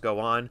years go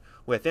on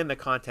within the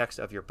context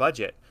of your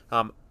budget.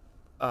 And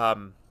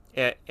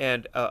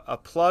a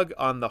plug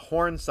on the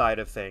horn side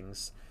of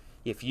things,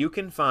 if you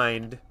can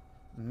find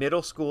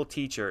middle school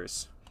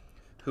teachers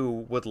who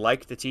would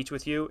like to teach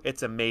with you,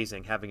 it's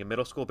amazing having a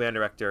middle school band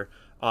director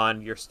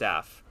on your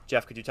staff.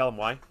 Jeff, could you tell them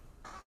why?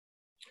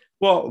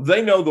 Well,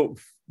 they know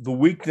the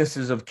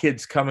weaknesses of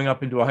kids coming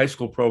up into a high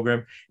school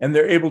program, and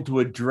they're able to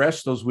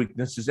address those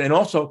weaknesses. And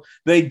also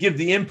they give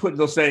the input.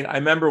 They'll say, I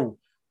remember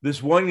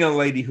this one young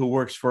lady who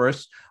works for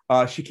us.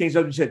 She came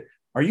up and said,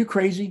 are you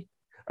crazy?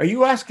 Are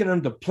you asking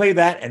them to play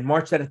that and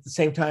march that at the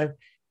same time?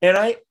 And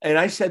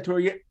I said to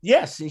her,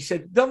 yes. And she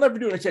said, they'll never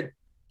do it. I said,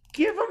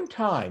 give them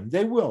time.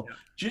 They will. Yeah.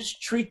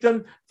 Just treat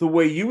them the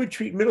way you would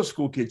treat middle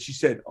school kids. She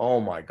said, oh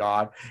my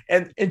God.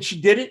 And she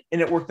did it, and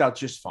it worked out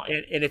just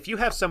fine. And if you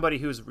have somebody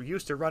who's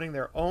used to running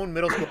their own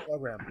middle school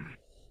program,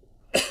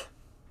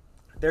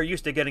 they're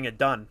used to getting it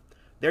done.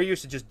 They're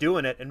used to just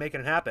doing it and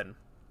making it happen.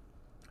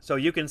 So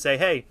you can say,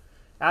 hey,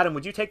 Adam,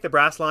 would you take the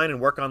brass line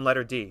and work on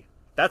letter D?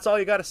 That's all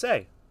you got to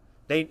say.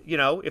 They,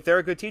 if they're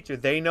a good teacher,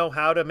 they know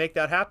how to make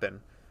that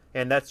happen.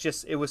 And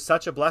it was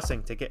such a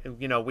blessing to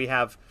get, we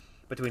have,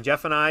 between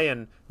Jeff and I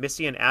and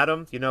Missy and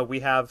Adam, we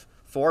have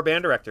 4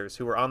 band directors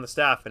who are on the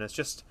staff. And it's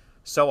just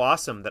so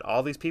awesome that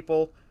all these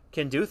people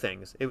can do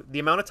things. The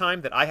amount of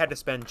time that I had to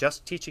spend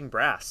just teaching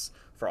brass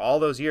for all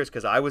those years,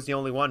 because I was the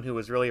only one who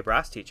was really a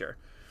brass teacher,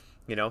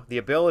 the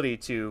ability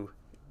to,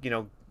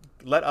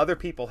 let other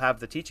people have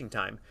the teaching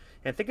time.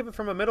 And think of it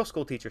from a middle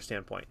school teacher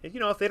standpoint.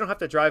 If they don't have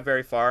to drive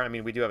very far, I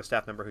mean, we do have a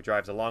staff member who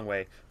drives a long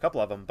way, a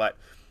couple of them, but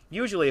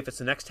usually if it's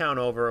the next town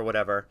over or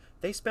whatever,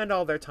 they spend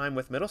all their time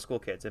with middle school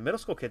kids. And middle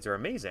school kids are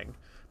amazing.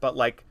 But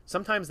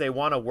sometimes they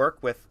want to work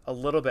with a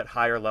little bit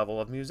higher level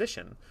of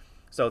musician.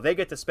 So they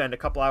get to spend a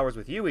couple hours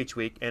with you each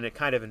week, and it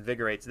kind of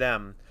invigorates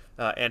them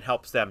and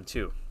helps them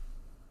too.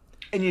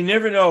 And you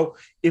never know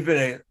if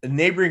in a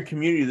neighboring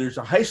community there's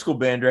a high school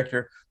band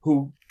director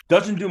who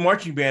doesn't do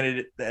marching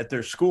band at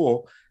their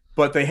school,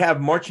 but they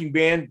have marching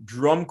band,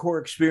 drum corps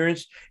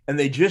experience, and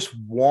they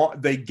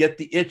get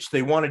the itch.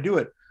 They want to do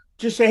it.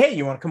 Just say, hey,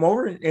 you want to come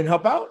over and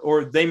help out?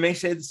 Or they may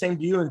say the same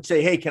to you and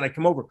say, hey, can I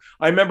come over?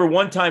 I remember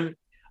one time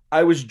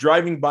I was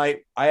driving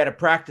by, I had a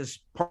practice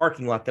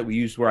parking lot that we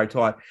used where I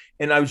taught.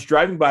 And I was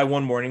driving by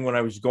one morning when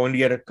I was going to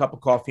get a cup of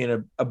coffee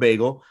and a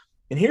bagel.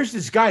 And here's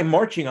this guy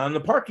marching on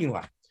the parking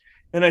lot.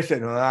 And I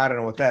said, I don't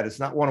know what that is. It's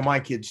not one of my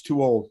kids,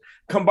 too old.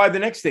 Come by the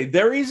next day.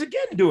 There he is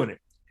again doing it.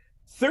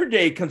 Third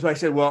day he comes by, I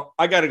said, well,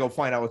 I got to go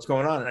find out what's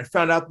going on. And I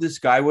found out this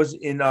guy was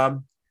in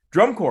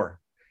drum corps,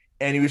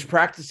 and he was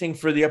practicing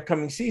for the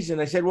upcoming season.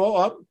 I said, well,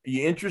 are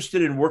you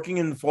interested in working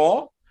in the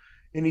fall?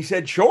 And he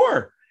said,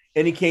 sure.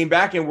 And he came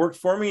back and worked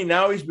for me. And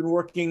now he's been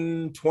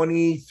working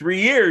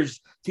 23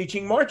 years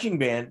teaching marching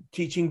band,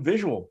 teaching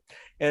visual.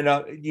 And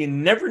you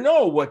never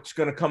know what's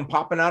going to come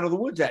popping out of the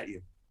woods at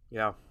you.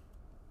 Yeah.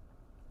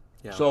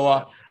 Yeah.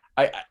 So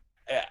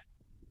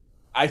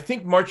I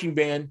think marching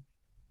band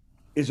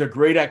is a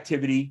great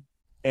activity,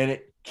 and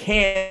it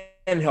can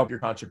help your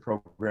concert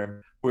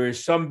program.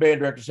 Whereas some band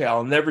directors say,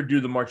 I'll never do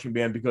the marching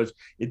band because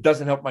it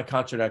doesn't help my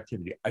concert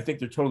activity. I think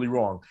they're totally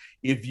wrong.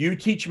 If you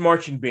teach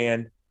marching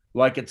band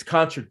like it's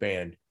concert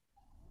band,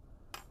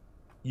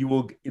 you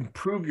will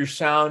improve your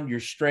sound, your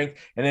strength.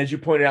 And as you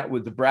pointed out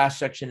with the brass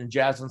section and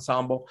jazz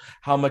ensemble,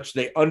 how much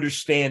they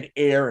understand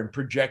air and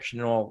projection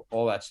and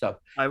all that stuff.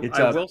 I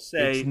will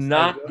say it's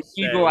not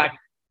evil act.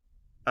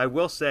 I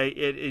will say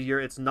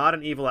it's not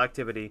an evil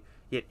activity.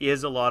 It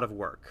is a lot of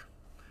work.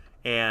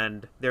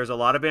 And there's a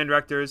lot of band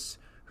directors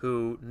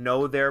who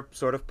know their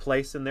sort of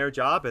place in their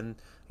job, and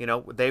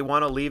they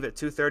want to leave at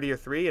 2:30 or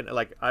 3, and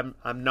like I'm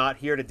not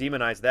here to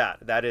demonize that.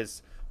 That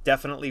is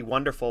definitely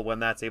wonderful when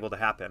that's able to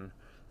happen.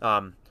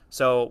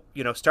 So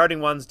starting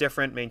one's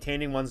different,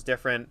 maintaining one's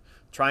different,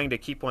 trying to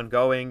keep one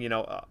going,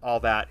 all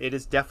that. It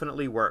is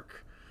definitely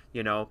work,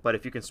 but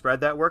if you can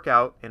spread that work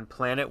out and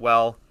plan it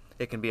well,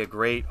 it can be a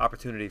great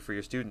opportunity for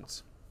your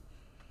students.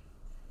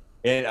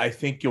 And I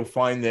think you'll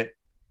find that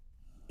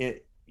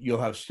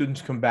you'll have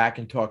students come back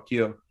and talk to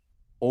you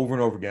over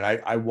and over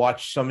again. I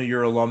watched some of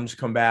your alums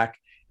come back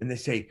and they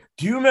say,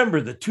 do you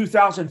remember the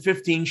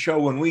 2015 show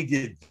when we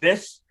did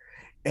this?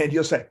 And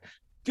you'll say,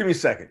 give me a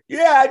second.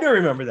 Yeah, I do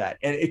remember that.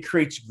 And it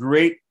creates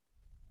great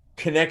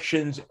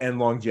connections and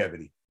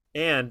longevity.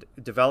 And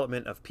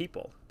development of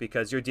people,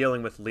 because you're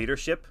dealing with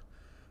leadership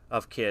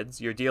of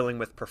kids. You're dealing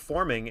with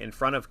performing in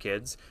front of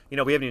kids. We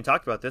haven't even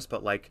talked about this,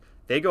 but like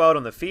they go out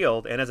on the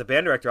field, and as a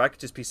band director, I could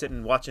just be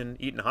sitting watching,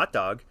 eating a hot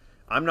dog.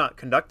 I'm not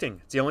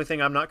conducting. It's the only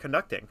thing I'm not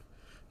conducting,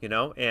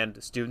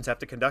 and students have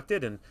to conduct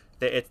it, and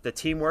the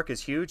teamwork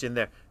is huge, and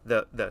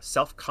the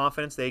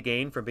self-confidence they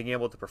gain from being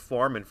able to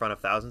perform in front of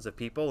thousands of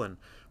people and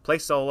play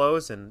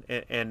solos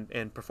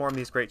and perform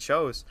these great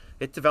shows.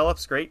 It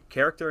develops great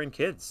character in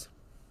kids.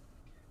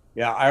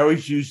 Yeah, I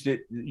always used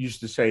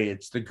to say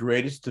it's the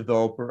greatest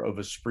developer of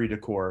esprit de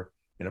corps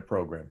in a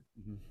program.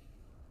 Mm-hmm.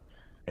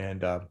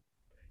 And,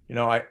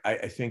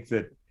 I think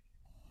that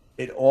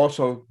it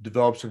also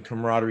develops some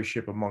camaraderie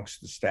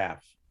amongst the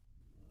staff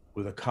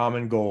with a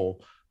common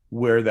goal,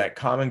 where that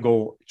common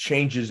goal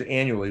changes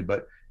annually,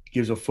 but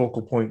gives a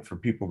focal point for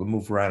people to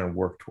move around and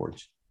work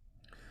towards.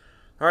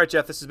 All right,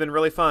 Jeff, this has been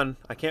really fun.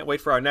 I can't wait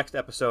for our next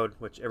episode,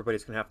 which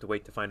everybody's going to have to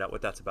wait to find out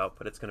what that's about,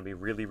 but it's going to be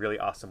really, really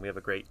awesome. We have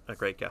a great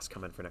guest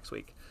coming for next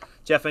week.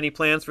 Jeff, any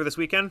plans for this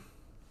weekend?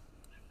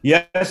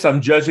 Yes,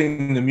 I'm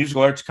judging the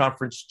Musical Arts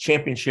Conference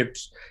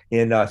Championships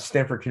in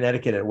Stamford,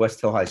 Connecticut at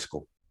West Hill High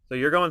School. So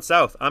you're going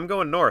south. I'm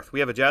going north.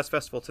 We have a jazz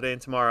festival today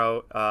and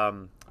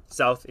tomorrow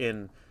south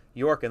in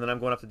York, and then I'm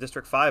going up to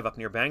District 5 up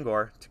near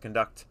Bangor to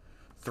conduct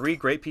 3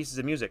 great pieces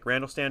of music.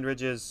 Randall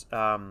Standridge's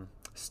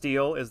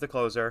Steel is the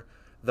closer.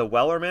 The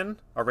Wellerman,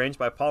 arranged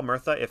by Paul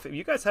Murtha. If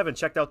you guys haven't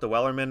checked out The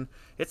Wellerman,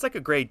 it's like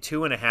a grade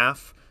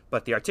 2.5,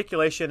 but the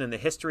articulation and the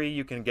history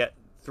you can get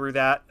through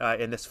that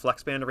in this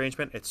flex band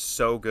arrangement, it's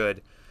so good.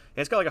 And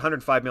it's got like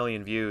 105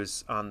 million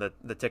views on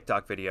the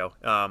TikTok video,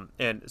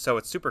 and so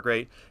it's super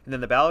great. And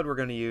then the ballad we're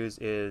going to use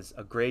is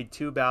a grade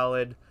 2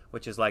 ballad,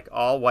 which is like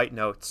all white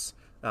notes,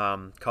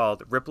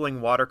 called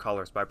Rippling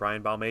Watercolors by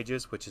Brian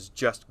Balmages, which is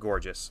just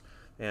gorgeous.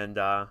 And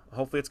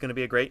hopefully it's going to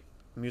be a great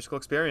musical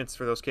experience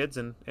for those kids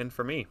and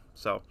for me.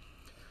 So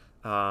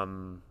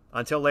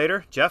until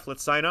later, Jeff,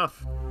 let's sign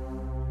off.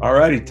 All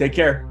righty. Take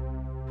care.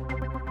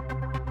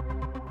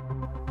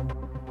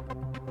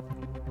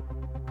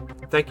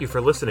 Thank you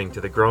for listening to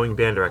the Growing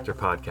Band Director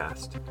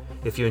podcast.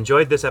 If you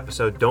enjoyed this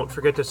episode, don't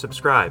forget to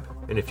subscribe.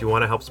 And if you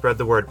want to help spread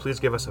the word, please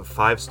give us a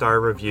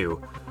 5-star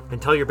review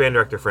and tell your band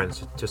director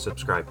friends to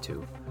subscribe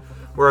too.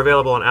 We're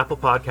available on Apple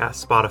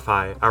Podcasts,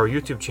 Spotify, our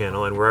YouTube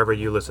channel, and wherever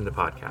you listen to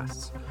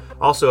podcasts.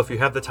 Also, if you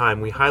have the time,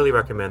 we highly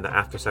recommend the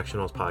After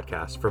Sectionals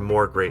podcast for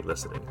more great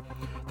listening.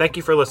 Thank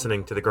you for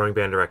listening to the Growing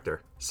Band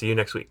Director. See you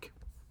next week.